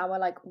the shower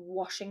like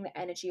washing the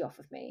energy off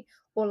of me,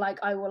 or like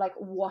I will like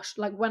wash,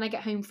 like when I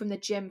get home from the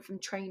gym from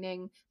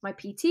training my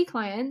PT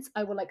clients,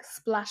 I will like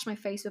splash my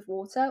face with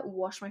water,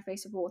 wash my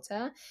face with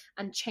water,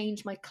 and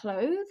change my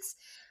clothes,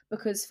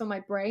 because for my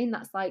brain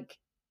that's like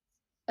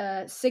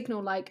a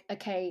signal, like,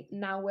 okay,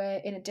 now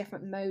we're in a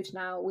different mode,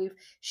 now we've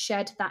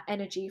shed that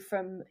energy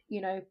from,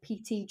 you know,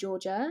 PT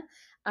Georgia,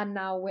 and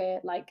now we're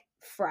like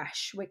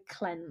fresh, we're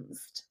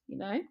cleansed, you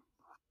know.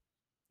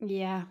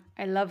 Yeah,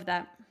 I love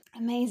that.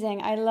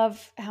 Amazing. I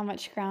love how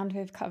much ground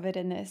we've covered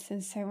in this,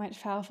 and so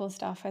much powerful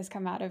stuff has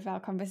come out of our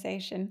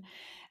conversation.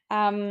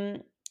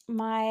 Um,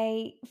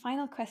 my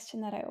final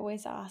question that I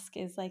always ask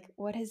is like,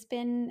 what has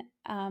been,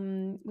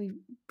 we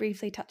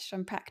briefly touched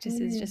on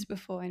practices just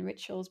before and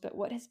rituals, but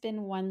what has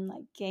been one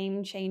like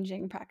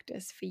game-changing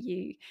practice for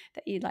you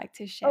that you'd like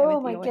to share Oh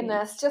with the my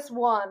goodness, audience? just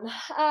one.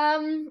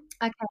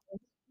 Okay,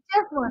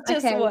 just one. Just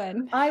Okay,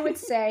 one. I would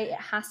say it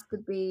has to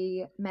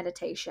be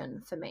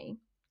meditation for me.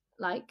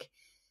 Like,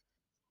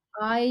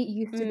 I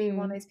used to be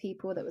one of Mm, those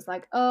people that was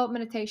like, oh,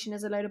 meditation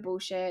is a load of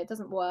bullshit. It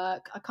doesn't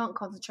work. I can't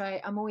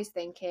concentrate. I'm always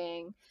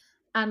thinking.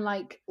 And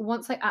like,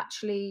 once I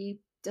actually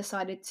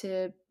decided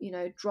to, you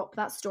know, drop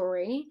that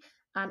story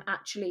and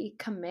actually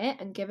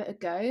commit and give it a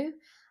go,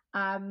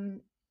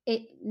 um,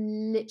 it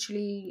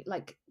literally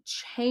like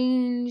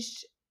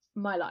changed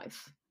my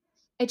life.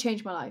 It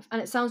changed my life.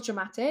 And it sounds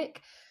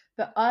dramatic,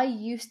 but I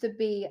used to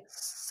be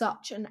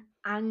such an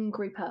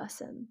angry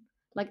person.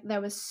 Like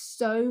there was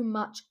so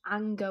much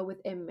anger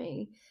within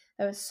me.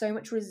 There was so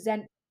much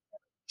resentment,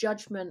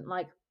 judgment.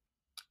 Like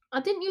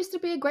I didn't used to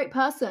be a great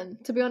person,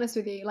 to be honest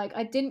with you. Like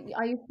I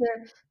used to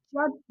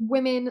judge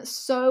women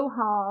so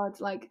hard.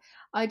 Like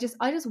I just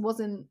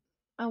wasn't,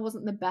 I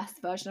wasn't the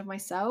best version of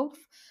myself.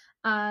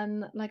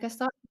 And like I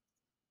started,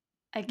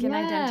 I can yeah,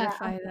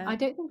 identify I that.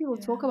 don't think people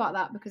talk Yeah. about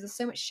that because there's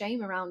so much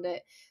shame around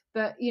it.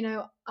 But you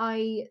know,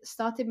 I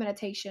started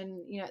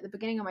meditation, you know, at the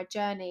beginning of my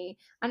journey,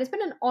 and it's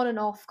been an on and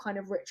off kind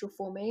of ritual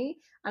for me.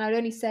 And I'd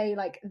only say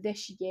like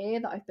this year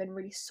that I've been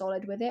really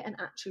solid with it and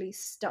actually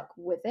stuck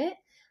with it.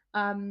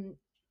 Um,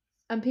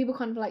 and people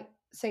kind of like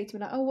say to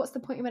me like, "Oh, what's the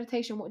point of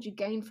meditation? What do you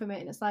gain from it?"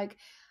 And it's like,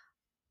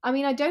 I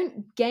mean, I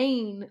don't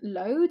gain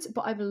loads,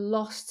 but I've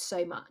lost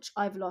so much.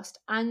 I've lost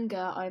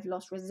anger, I've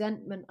lost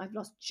resentment, I've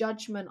lost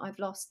judgment, I've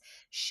lost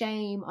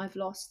shame, I've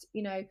lost,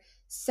 you know,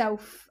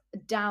 self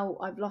doubt,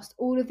 I've lost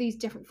all of these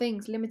different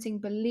things, limiting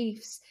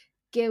beliefs,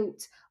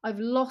 guilt. I've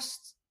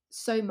lost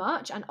so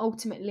much, and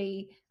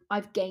ultimately,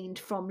 I've gained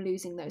from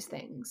losing those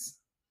things.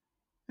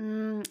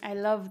 I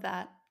love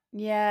that.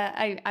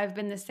 Yeah, I've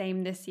been the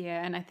same this year,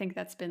 and I think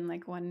that's been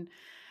like one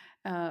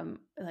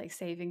like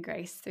saving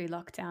grace through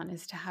lockdown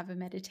is to have a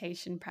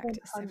meditation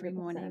practice every 100%.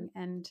 morning.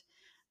 And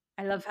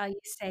I love how you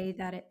say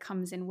that it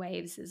comes in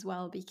waves as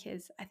well,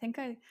 because I think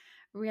I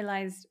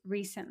realized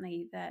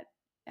recently that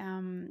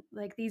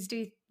like these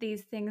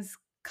things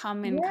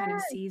come in kind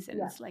of Yeah,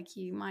 yeah. seasons. Like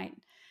you might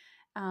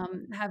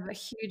have a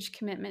huge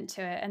commitment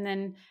to it.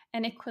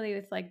 And equally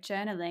with like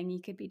journaling,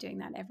 you could be doing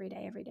that every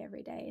day, every day,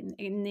 every day,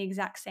 in the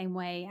exact same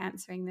way,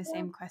 answering the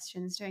same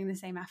questions, doing the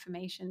same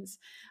affirmations.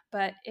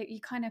 But you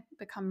kind of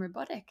become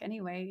robotic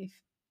anyway, if,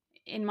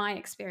 in my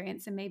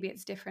experience, and maybe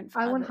it's different for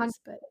I 100% others.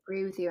 But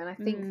agree with you. And I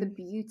think the mm,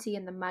 beauty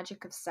and the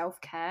magic of self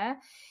care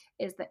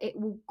is that it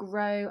will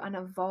grow and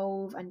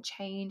evolve and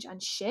change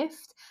and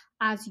shift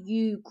as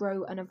you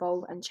grow and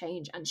evolve and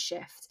change and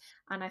shift.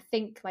 And I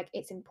think like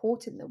it's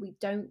important that we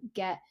don't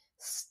get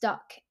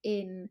stuck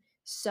in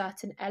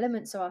certain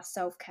elements of our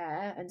self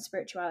care and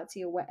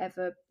spirituality or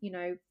whatever, you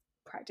know,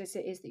 practice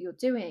it is that you're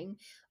doing,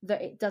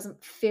 that it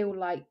doesn't feel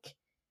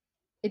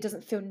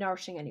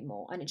nourishing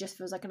anymore, and it just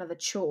feels like another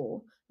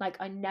chore. Like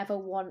I never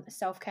want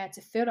self-care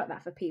to feel like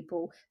that for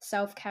people.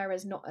 Self-care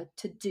is not a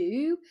to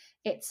do,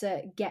 it's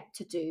a get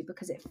to do,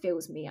 because it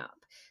fills me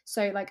up.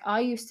 So like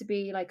I used to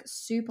be like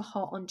super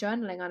hot on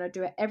journaling, and I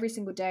do it every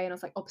single day, and I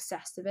was like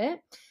obsessed with it,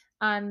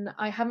 and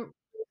I haven't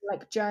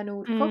like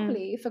journaled mm,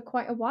 properly for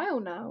quite a while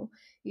now.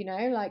 You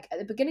know, like at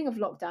the beginning of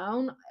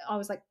lockdown I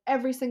was like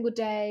every single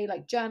day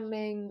like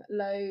journaling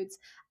loads,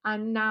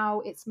 and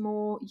now it's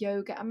more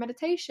yoga and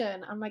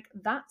meditation. I'm like,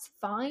 that's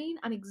fine.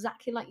 And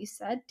exactly like you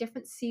said,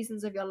 different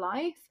seasons of your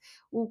life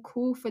will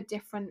call for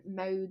different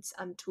modes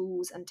and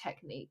tools and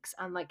techniques,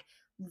 and like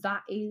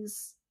that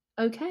is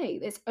okay.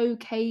 It's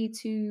okay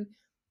to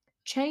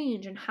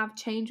change and have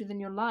change within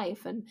your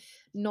life, and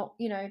not,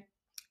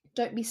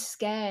 don't be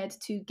scared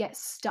to get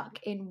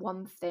stuck in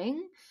one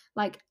thing.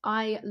 Like,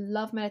 I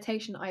love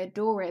meditation, I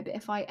adore it, but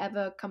if I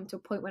ever come to a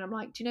point when I'm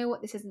like, do you know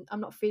what, I'm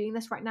not feeling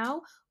this right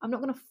now, I'm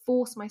not going to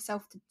force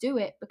myself to do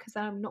it, because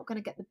then I'm not going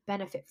to get the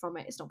benefit from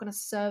it. It's not going to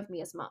serve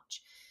me as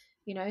much,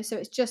 so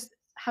it's just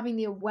having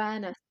the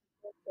awareness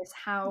of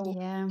how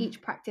Yeah,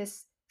 each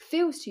practice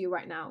feels to you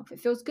right now. If it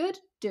feels good,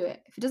 do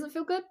it. If it doesn't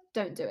feel good,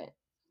 don't do it.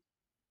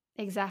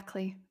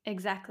 exactly.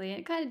 Exactly.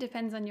 It kind of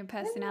depends on your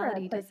Yeah,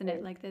 personality, doesn't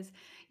it? totally. Like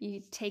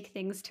you take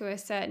things to a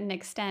certain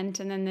extent,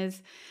 and then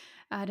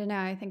I don't know,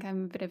 I think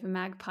I'm a bit of a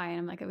magpie, and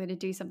I'm like, I'm going to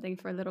do something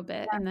for a little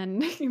bit and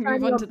then you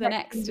move Shiny on to the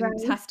object next, and it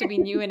syndrome. has to be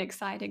new and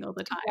exciting all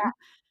the Yeah.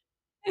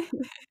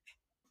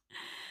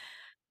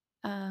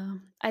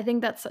 time. I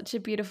think that's such a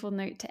beautiful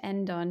note to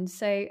end on.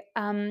 So,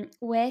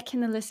 where can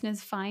the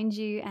listeners find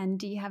you, and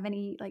do you have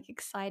any like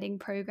exciting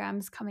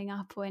programs coming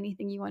up or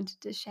anything you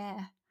wanted to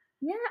share?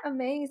 Yeah,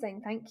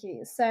 amazing. Thank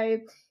you. So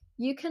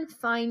you can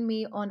find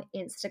me on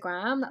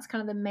Instagram. That's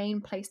kind of the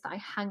main place that I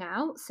hang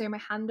out. So my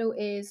handle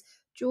is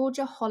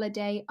Georgia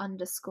Holiday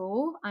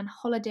 _, and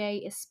holiday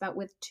is spelt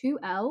with two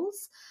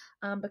L's.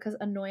 Because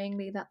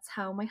annoyingly, that's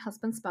how my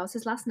husband spells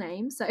his last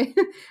name. So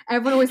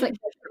everyone always like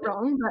gets it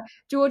wrong. But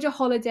Georgia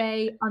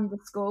Holiday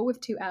 _ with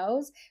two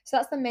L's. So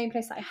that's the main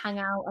place that I hang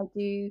out. I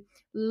do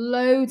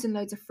loads and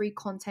loads of free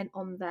content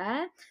on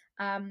there.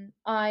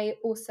 I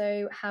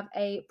also have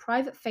a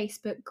private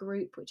Facebook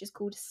group which is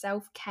called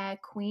Self Care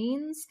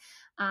Queens.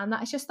 And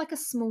that is just like a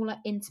smaller,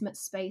 intimate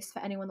space for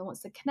anyone that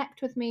wants to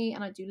connect with me.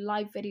 And I do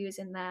live videos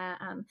in there,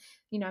 and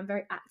I'm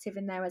very active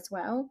in there as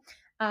well.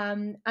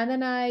 And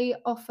then I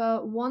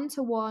offer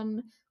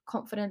one-to-one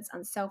confidence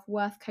and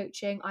self-worth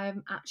coaching. I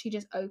am actually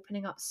just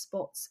opening up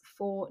spots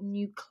for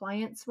new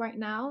clients right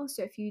now.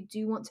 So if you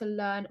do want to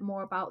learn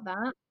more about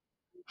that,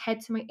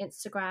 head to my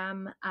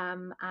Instagram,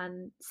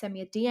 and send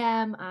me a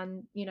DM,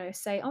 and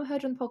say, oh, I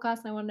heard you on the podcast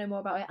and I want to know more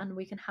about it, and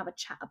we can have a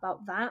chat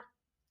about that.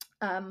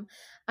 And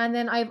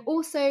then I've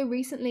also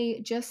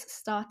recently just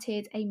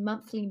started a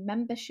monthly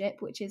membership,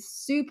 which is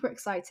super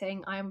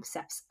exciting. I am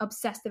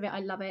obsessed with it. I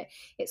love it.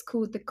 It's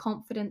called the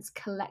Confidence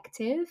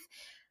Collective.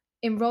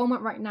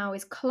 Enrollment right now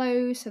is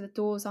closed, so the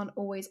doors aren't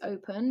always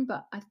open,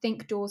 but I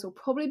think doors will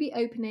probably be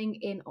opening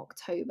in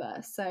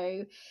October.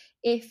 So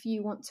if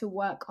you want to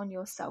work on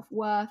your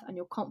self-worth and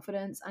your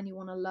confidence, and you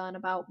want to learn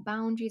about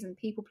boundaries and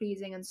people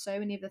pleasing and so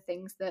many of the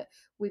things that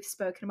we've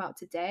spoken about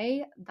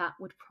today, that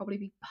would probably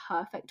be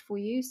perfect for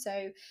you.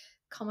 So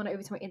come on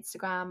over to my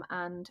Instagram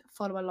and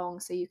follow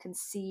along so you can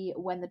see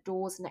when the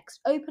doors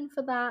next open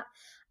for that.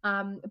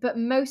 But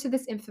most of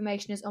this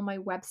information is on my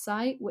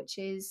website, which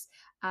is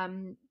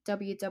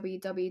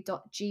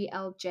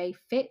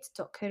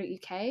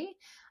www.gljfit.co.uk.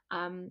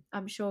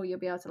 I'm sure you'll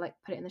be able to like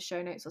put it in the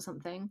show notes or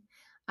something.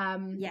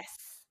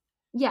 Yes.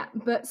 Yeah,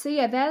 but so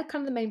yeah, they're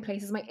kind of the main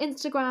places. My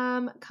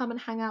Instagram, come and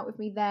hang out with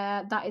me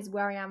there. That is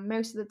where I am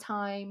most of the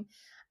time.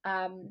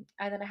 And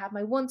then I have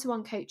my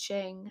one-to-one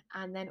coaching,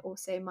 and then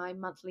also my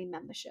monthly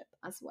membership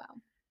as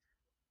well.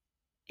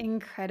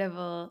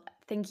 Incredible.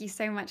 Thank you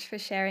so much for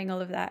sharing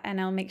all of that, and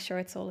I'll make sure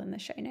it's all in the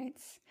show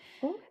notes.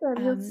 Awesome.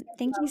 You're so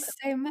Thank you welcome.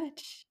 so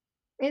much.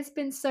 It's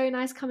been so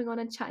nice coming on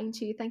and chatting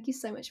to you. Thank you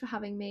so much for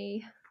having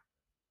me.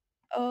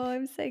 Oh,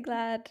 I'm so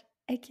glad.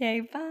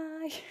 Okay,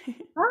 bye.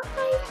 Bye.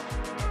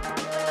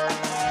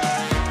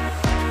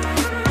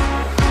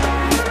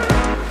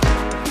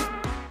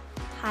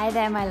 Hi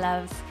there, my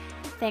loves.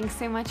 Thanks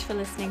so much for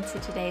listening to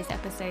today's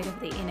episode of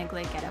the Inner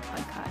Glow Getter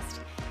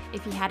podcast.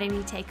 If you had any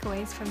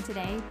takeaways from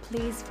today,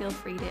 please feel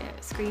free to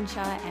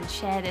screenshot and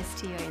share this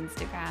to your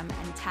Instagram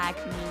and tag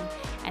me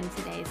and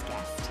today's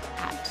guest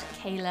at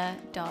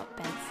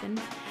kayla.benson.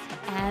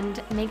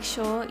 And make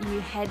sure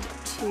you head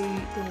to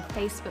the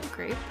Facebook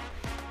group,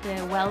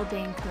 the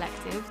Wellbeing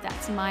Collective.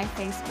 That's my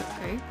Facebook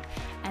group.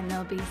 And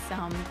there'll be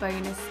some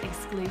bonus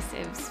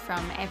exclusives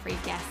from every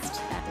guest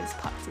that has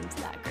popped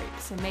into that group.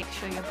 So make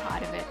sure you're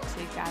part of it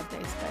to grab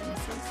those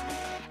bonuses.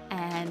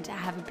 And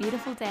have a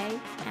beautiful day,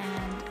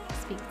 and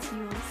speak to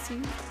you all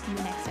soon in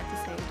the next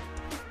episode.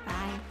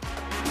 Bye.